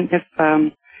Caroline if,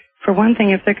 for one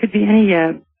thing, if there could be any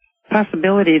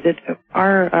possibility that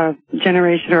our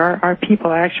generation or our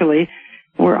people actually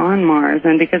were on Mars,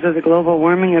 and because of the global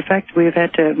warming effect, we've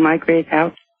had to migrate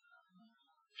out.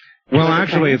 Well,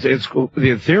 actually, it's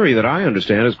the theory that I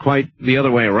understand is quite the other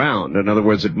way around. In other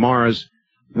words, that Mars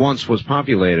once was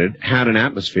populated, had an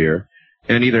atmosphere,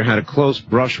 and either had a close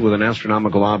brush with an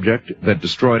astronomical object that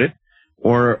destroyed it,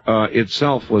 or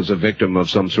itself was a victim of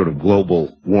some sort of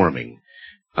global warming,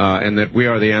 and that we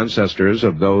are the ancestors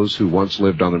of those who once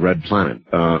lived on the red planet.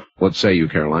 What say you,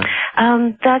 Caroline?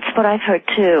 That's what I've heard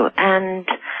too, and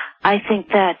I think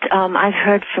that I've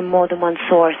heard from more than one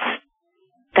source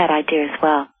that idea as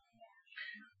well.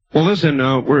 Well, listen,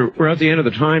 we're at the end of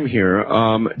the time here.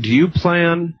 Do you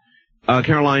plan,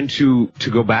 Caroline, to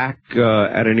go back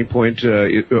at any point?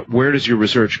 Where does your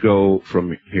research go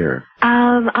from here?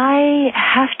 I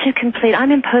have to complete.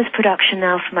 I'm in post-production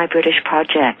now for my British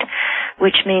project,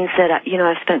 which means that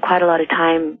I've spent quite a lot of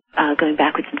time going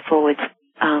backwards and forwards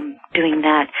doing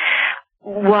that.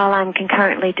 While I'm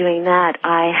concurrently doing that,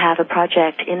 I have a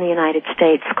project in the United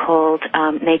States called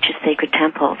Nature's Sacred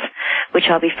Temples, which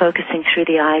I'll be focusing through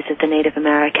the eyes of the Native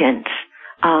Americans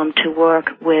to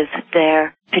work with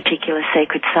their particular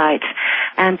sacred sites,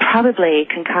 and probably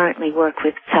concurrently work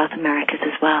with South America's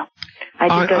as well.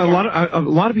 A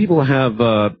lot of people have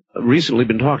recently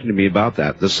been talking to me about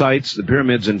that. The sites, the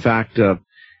pyramids, in fact,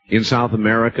 in South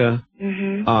America,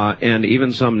 and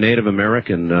even some Native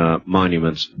American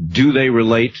monuments. Do they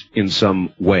relate in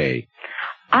some way?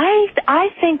 I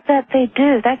think that they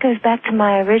do. That goes back to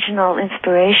my original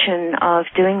inspiration of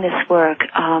doing this work,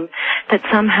 that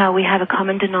somehow we have a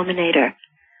common denominator,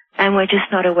 and we're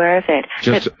just not aware of it.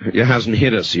 It hasn't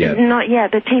hit us yet. Not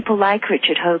yet, but people like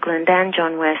Richard Hoagland and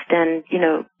John West and,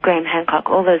 Graham Hancock,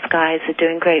 all those guys are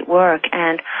doing great work,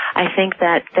 and I think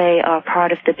that they are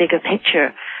part of the bigger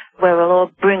picture where we'll all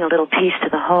bring a little piece to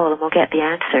the whole and we'll get the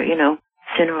answer,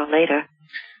 sooner or later.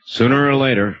 Sooner or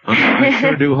later. I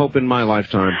sure do hope in my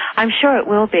lifetime. I'm sure it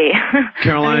will be.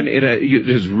 Caroline, it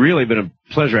has really been a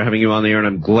pleasure having you on the air, and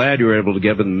I'm glad you were able to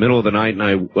get up in the middle of the night,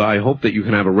 and I hope that you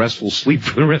can have a restful sleep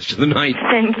for the rest of the night.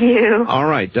 Thank you. All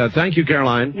right. Thank you,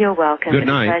 Caroline. You're welcome. Good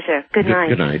night. It's a pleasure. Good night.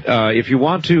 Good night. If you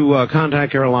want to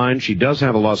contact Caroline, she does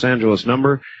have a Los Angeles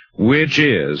number, which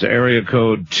is area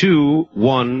code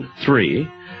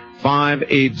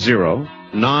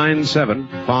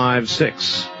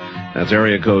 213-580-9756. That's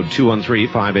area code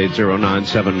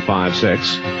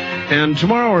 213-580-9756. And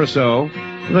tomorrow or so,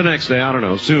 the next day, I don't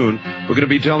know, soon, we're going to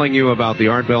be telling you about the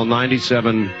Art Bell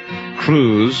 97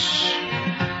 cruise,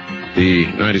 the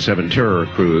 97 Terror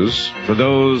cruise, for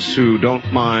those who don't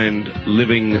mind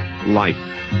living life.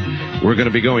 We're going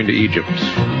to be going to Egypt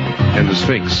and the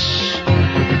Sphinx,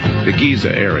 the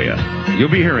Giza area. You'll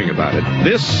be hearing about it.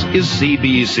 This is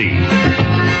CBC.